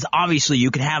rods, obviously you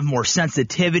can have more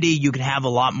sensitivity. You can have a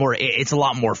lot more, it's a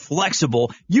lot more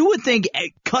flexible. You would think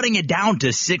cutting it down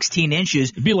to 16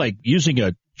 inches. It'd be like using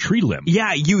a tree limb.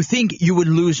 Yeah, you think you would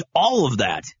lose all of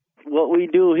that. What we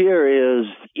do here is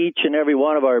each and every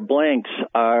one of our blanks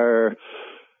they're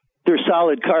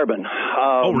solid carbon.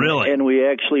 Oh, really? And we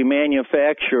actually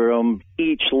manufacture them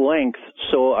each length.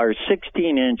 So our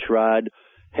 16-inch rod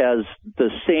has the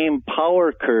same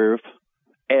power curve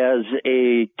as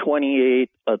a 28,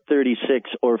 a 36,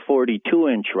 or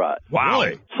 42-inch rod. Wow.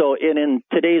 So in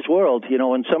today's world,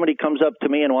 when somebody comes up to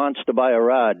me and wants to buy a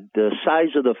rod, the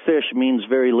size of the fish means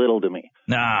very little to me.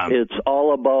 Nah. It's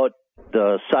all about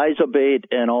the size of bait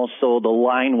and also the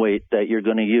line weight that you're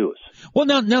going to use. Well,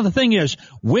 now the thing is,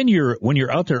 when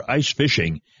you're out there ice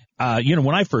fishing,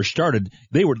 when I first started,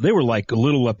 they were like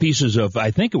little pieces of,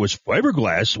 I think it was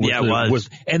fiberglass. Yeah, it was.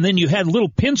 And then you had little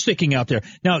pins sticking out there.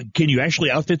 Now, can you actually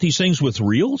outfit these things with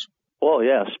reels? Oh,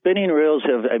 yeah. Spinning reels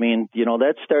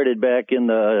that started back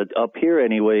up here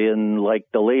anyway, in like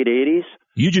the late 80s.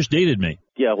 You just dated me.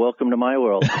 Yeah, welcome to my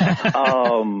world.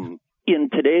 In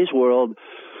today's world,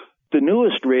 the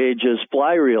newest rage is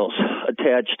fly reels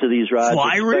attached to these rods,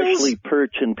 especially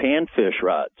perch and panfish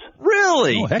rods.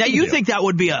 Really? Oh, now, you think that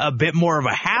would be a bit more of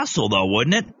a hassle, though,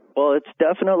 wouldn't it? Well, it's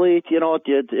definitely,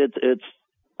 it's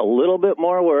a little bit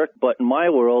more work, but in my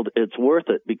world, it's worth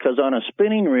it because on a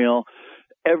spinning reel,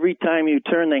 every time you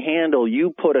turn the handle,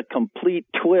 you put a complete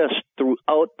twist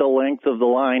throughout the length of the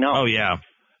line out. Oh, yeah.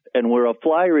 And where a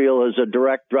fly reel is a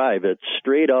direct drive, it's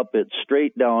straight up, it's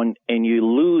straight down, and you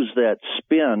lose that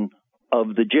spin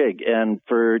of the jig. And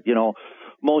for,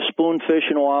 most spoonfish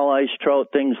and walleyes,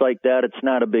 trout, things like that, it's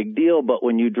not a big deal. But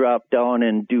when you drop down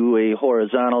and do a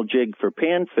horizontal jig for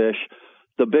panfish,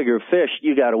 the bigger fish,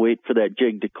 you got to wait for that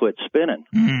jig to quit spinning.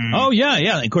 Oh, yeah.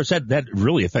 And of course, that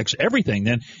really affects everything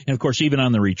then. And of course, even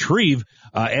on the retrieve,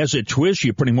 as it twists,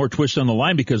 you're putting more twist on the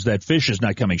line because that fish is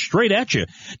not coming straight at you.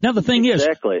 Now, the thing is,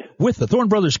 with the Thorne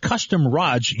Brothers custom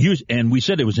rods, and we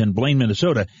said it was in Blaine,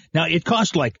 Minnesota. Now, it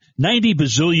cost like $90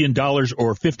 bazillion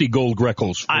or 50 gold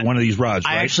Greckles for one of these rods,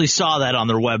 right? I actually saw that on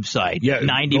their website. Yeah,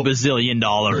 $90 bazillion.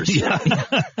 Yeah.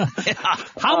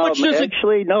 How much does it?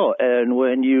 Actually, no. And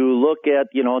when you look at,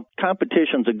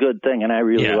 competition's a good thing, and I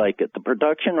really like it. The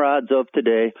production rods of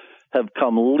today have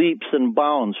come leaps and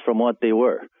bounds from what they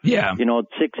were. Yeah. 6,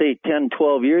 8, 10,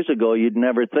 12 years ago, you'd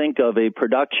never think of a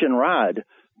production rod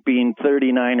being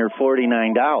 $39 or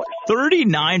 $49. $39,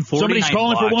 $49. Somebody's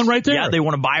calling for one right there. Yeah, they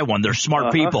want to buy one. They're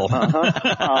smart people.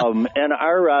 And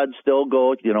our rods still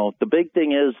go, the big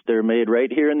thing is they're made right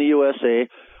here in the USA.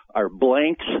 Our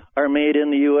blanks are made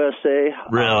in the USA.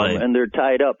 Really? And they're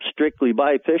tied up strictly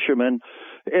by fishermen.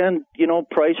 And,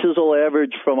 prices will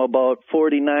average from about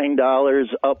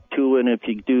 $49 up to, and if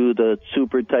you do the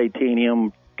super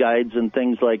titanium guides and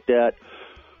things like that,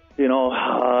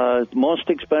 the most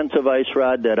expensive ice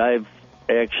rod that I've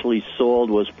actually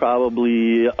sold was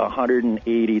probably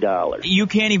 $180. You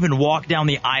can't even walk down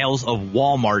the aisles of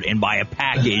Walmart and buy a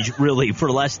package, really,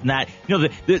 for less than that.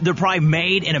 They're probably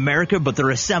made in America, but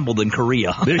they're assembled in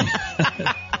Korea.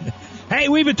 Hey,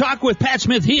 we've been talking with Pat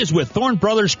Smith. He is with Thorne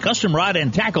Brothers Custom Rod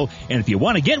and Tackle. And if you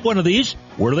want to get one of these,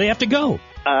 where do they have to go?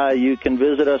 You can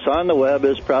visit us on the web.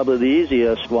 Is probably the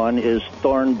easiest one is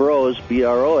thornbros,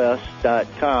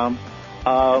 BROS.com.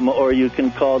 Or you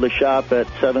can call the shop at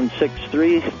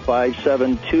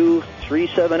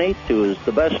 763-572-3782 is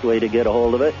the best way to get a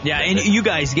hold of it. Yeah, and you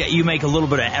guys you make a little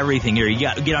bit of everything here. You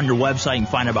get on your website and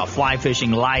find out about fly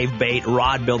fishing, live bait,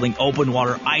 rod building, open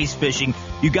water, ice fishing.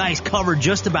 You guys cover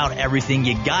just about everything.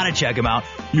 You got to check them out.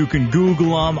 You can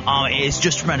Google them. It's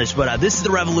just tremendous. But this is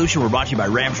The Revolution. We're brought to you by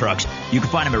Ram Trucks. You can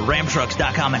find them at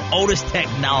ramtrucks.com and Otis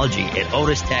Technology at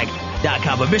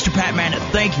otistech.com. But Mr. Pat, man,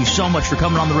 thank you so much for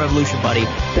coming on The Revolution, buddy.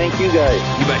 Thank you, guys.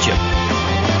 You betcha.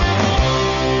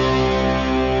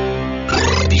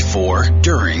 Before,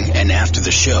 during, and after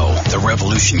the show, The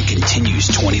Revolution continues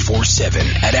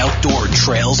 24/7 at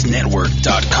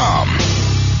OutdoorTrailsNetwork.com.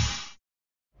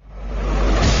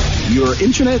 Your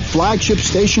internet flagship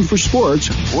station for sports,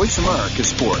 Voice America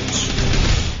Sports.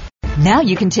 Now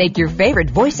you can take your favorite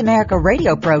Voice America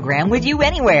radio program with you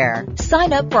anywhere.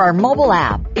 Sign up for our mobile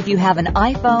app if you have an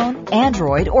iPhone,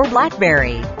 Android, or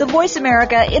BlackBerry. The Voice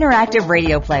America Interactive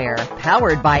Radio Player,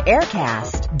 powered by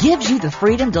Aircast, gives you the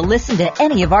freedom to listen to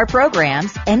any of our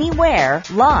programs, anywhere,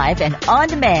 live and on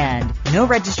demand. No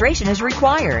registration is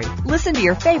required. Listen to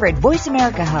your favorite Voice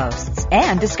America hosts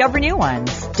and discover new ones.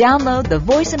 Download the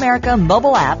Voice America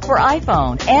mobile app for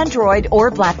iPhone, Android, or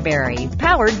BlackBerry,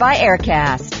 powered by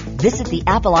Aircast. Visit the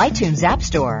Apple iTunes App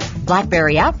Store,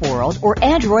 BlackBerry App World, or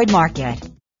Android Market.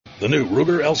 The new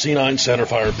Ruger LC9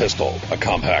 centerfire pistol, a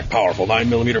compact, powerful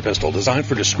 9mm pistol designed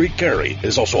for discreet carry,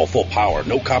 is also a full-power,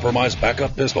 no-compromise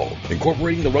backup pistol,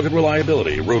 incorporating the rugged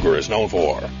reliability Ruger is known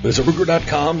for. Visit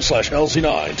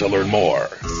Ruger.com/LC9 to learn more.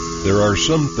 There are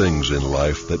some things in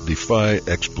life that defy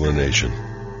explanation.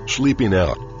 Sleeping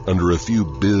out under a few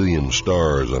billion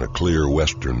stars on a clear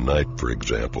western night, for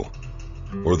example.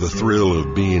 Or the thrill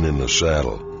of being in the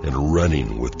saddle and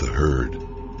running with the herd.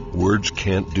 Words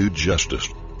can't do justice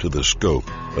to the scope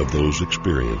of those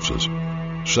experiences.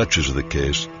 Such is the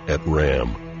case at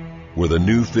Ram, where the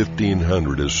new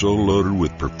 1500 is so loaded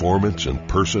with performance and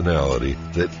personality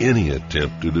that any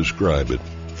attempt to describe it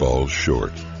falls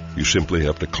short. You simply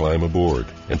have to climb aboard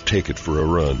and take it for a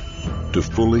run to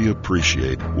fully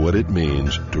appreciate what it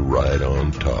means to ride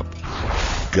on top.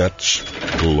 Guts,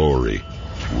 glory,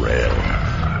 Ram.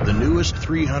 The newest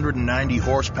 390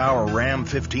 horsepower Ram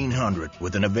 1500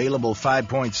 with an available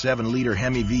 5.7-liter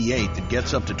Hemi V8 that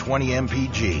gets up to 20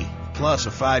 mpg, plus a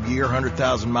 5-year,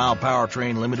 100,000-mile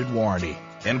powertrain limited warranty.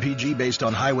 MPG based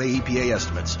on highway EPA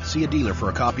estimates. See a dealer for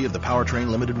a copy of the powertrain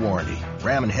limited warranty.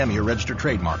 Ram and Hemi are registered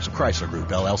trademarks of Chrysler Group,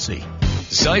 LLC.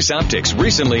 Zeiss Optics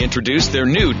recently introduced their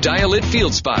new Dial-It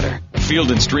Field Spotter.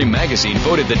 Field & Stream magazine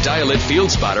voted the Dial-It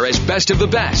Field Spotter as best of the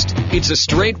best. It's a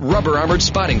straight rubber-armored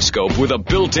spotting scope with a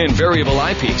built-in variable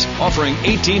eyepiece, offering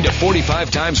 18 to 45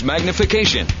 times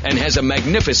magnification and has a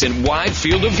magnificent wide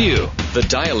field of view. The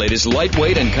Dial-It is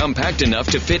lightweight and compact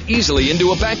enough to fit easily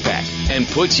into a backpack and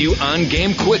puts you on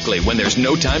game quickly when there's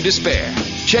no time to spare.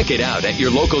 Check it out at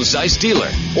your local Zeiss dealer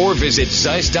or visit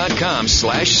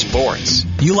Zeiss.com/sports.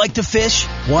 You like to fish?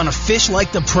 Want to fish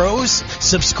like the pros?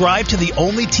 Subscribe to the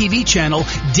only TV channel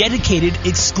dedicated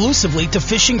exclusively to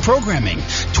fishing programming.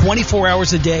 24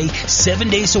 hours a day, 7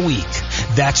 days a week.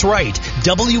 That's right.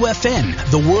 WFN,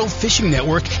 the World Fishing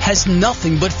Network, has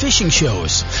nothing but fishing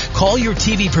shows. Call your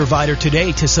TV provider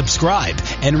today to subscribe.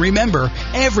 And remember,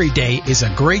 every day is a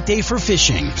great day for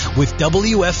fishing with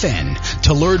WFN.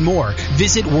 To learn more,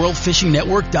 visit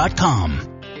worldfishingnetwork.com.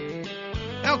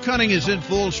 Elk hunting is in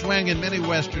full swing in many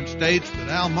western states, but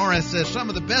Al Morris says some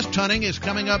of the best hunting is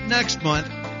coming up next month.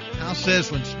 Al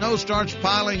says when snow starts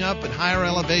piling up at higher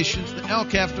elevations, the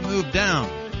elk have to move down.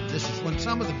 This is when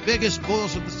some of the biggest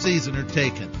bulls of the season are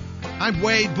taken. I'm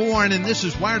Wade Bourne, and this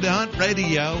is Wired to Hunt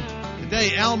Radio.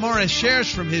 Today, Al Morris shares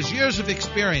from his years of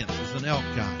experience as an elk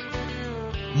guide.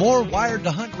 More Wired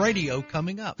to Hunt Radio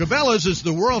coming up. Cabela's is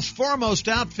the world's foremost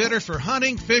outfitter for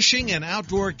hunting, fishing, and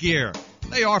outdoor gear.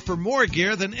 They offer more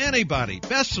gear than anybody.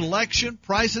 Best selection,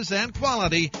 prices, and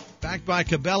quality, backed by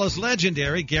Cabela's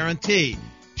legendary guarantee.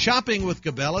 Shopping with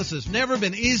Cabela's has never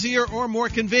been easier or more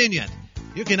convenient.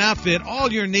 You can outfit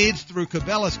all your needs through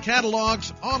Cabela's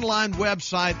catalogs, online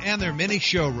website, and their many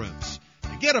showrooms.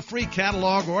 To get a free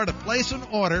catalog or to place an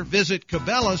order, visit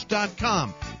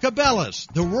Cabela's.com. Cabela's,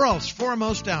 the world's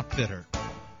foremost outfitter.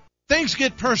 Things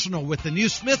get personal with the new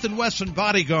Smith & Wesson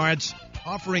Bodyguards.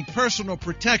 Offering personal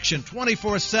protection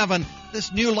 24/7,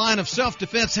 this new line of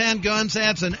self-defense handguns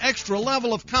adds an extra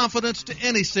level of confidence to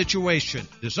any situation.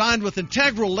 Designed with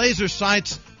integral laser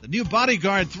sights, the new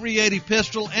Bodyguard 380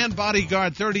 pistol and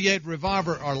Bodyguard 38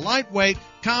 revolver are lightweight,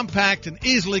 compact, and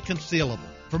easily concealable.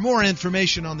 For more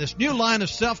information on this new line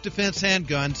of self-defense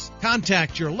handguns,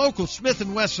 contact your local Smith &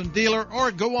 Wesson dealer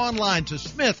or go online to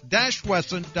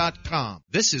smith-wesson.com.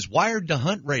 This is Wired to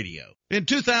Hunt Radio. In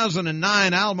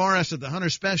 2009, Al Morris of the Hunter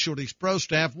Specialties Pro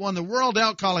Staff won the World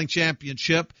Elk Calling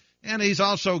Championship, and he's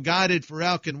also guided for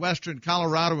elk in western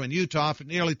Colorado and Utah for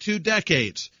nearly 2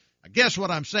 decades. I guess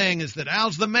what I'm saying is that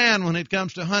Al's the man when it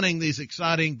comes to hunting these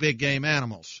exciting big game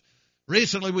animals.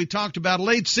 Recently, we talked about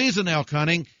late-season elk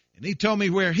hunting, and he told me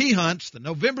where he hunts, the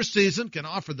November season can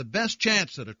offer the best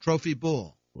chance at a trophy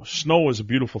bull. Snow is a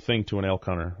beautiful thing to an elk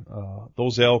hunter.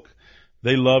 Those elk,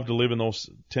 they love to live in those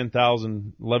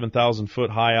 10,000, 11,000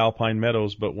 foot high alpine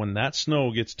meadows, but when that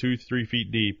snow gets 2-3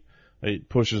 feet deep, it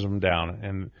pushes them down.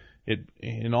 And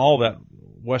in all that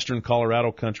western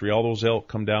Colorado country, all those elk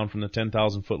come down from the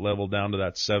 10,000 foot level down to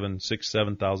that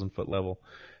 7,000 foot level.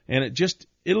 And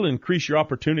it'll increase your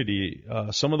opportunity.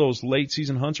 Some of those late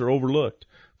season hunts are overlooked.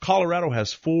 Colorado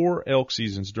has 4 elk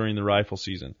seasons during the rifle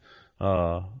season.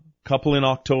 Couple in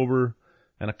October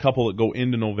and a couple that go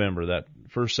into November. That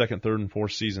first, second, third, and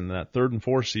fourth season. That third and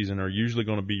fourth season are usually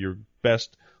going to be your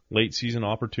best late season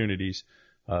opportunities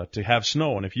to have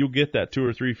snow. And if you get that 2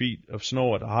 or 3 feet of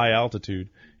snow at a high altitude,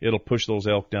 it'll push those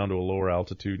elk down to a lower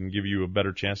altitude and give you a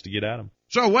better chance to get at them.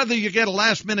 So whether you get a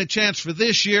last-minute chance for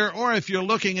this year or if you're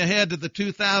looking ahead to the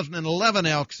 2011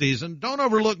 elk season, don't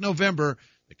overlook November.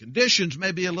 The conditions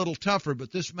may be a little tougher,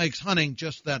 but this makes hunting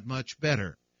just that much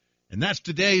better. And that's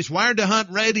today's Wired to Hunt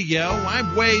Radio.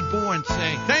 I'm Wade Bourne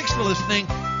saying thanks for listening.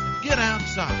 Get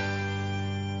outside.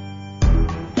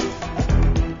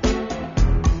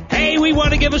 Hey, we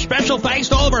want to give a special thanks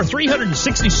to all of our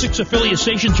 366 affiliate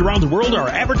stations around the world, our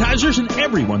advertisers, and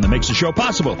everyone that makes the show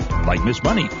possible, like Miss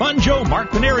Money, Fun Joe, Mark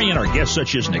Paneri, and our guests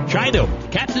such as Nick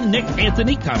Chido, Captain Nick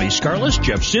Anthony, Tommy Scarless,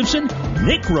 Jeff Simpson,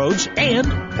 Nick Rhodes, and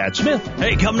Pat Smith.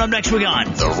 Hey, coming up next week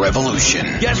on The Revolution.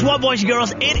 Guess what, boys and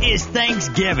girls? It is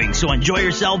Thanksgiving, so enjoy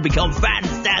yourself, become fat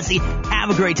and sassy, have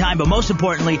a great time, but most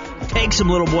importantly, take some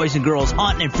little boys and girls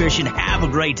hunting and fishing, have a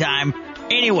great time.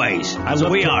 Anyways, I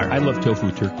love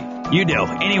tofu turkey. You do.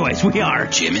 Anyways, we are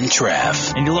Jim and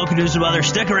Trav. And your local news and weather.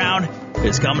 Stick around.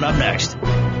 It's coming up next.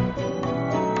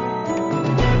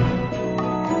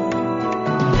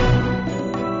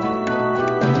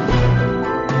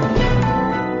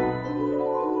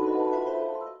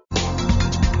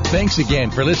 Thanks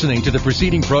again for listening to the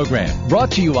preceding program,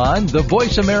 brought to you on the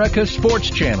Voice America Sports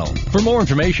Channel. For more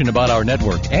information about our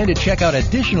network and to check out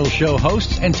additional show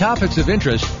hosts and topics of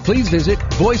interest, please visit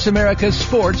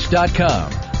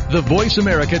voiceamericasports.com. The Voice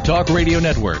America Talk Radio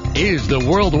Network is the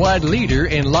worldwide leader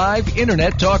in live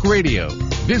Internet talk radio.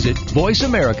 Visit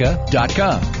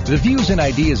voiceamerica.com. The views and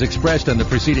ideas expressed on the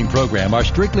preceding program are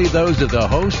strictly those of the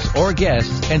hosts or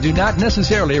guests and do not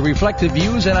necessarily reflect the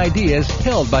views and ideas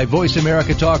held by Voice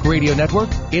America Talk Radio Network,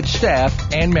 its staff,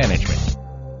 and management.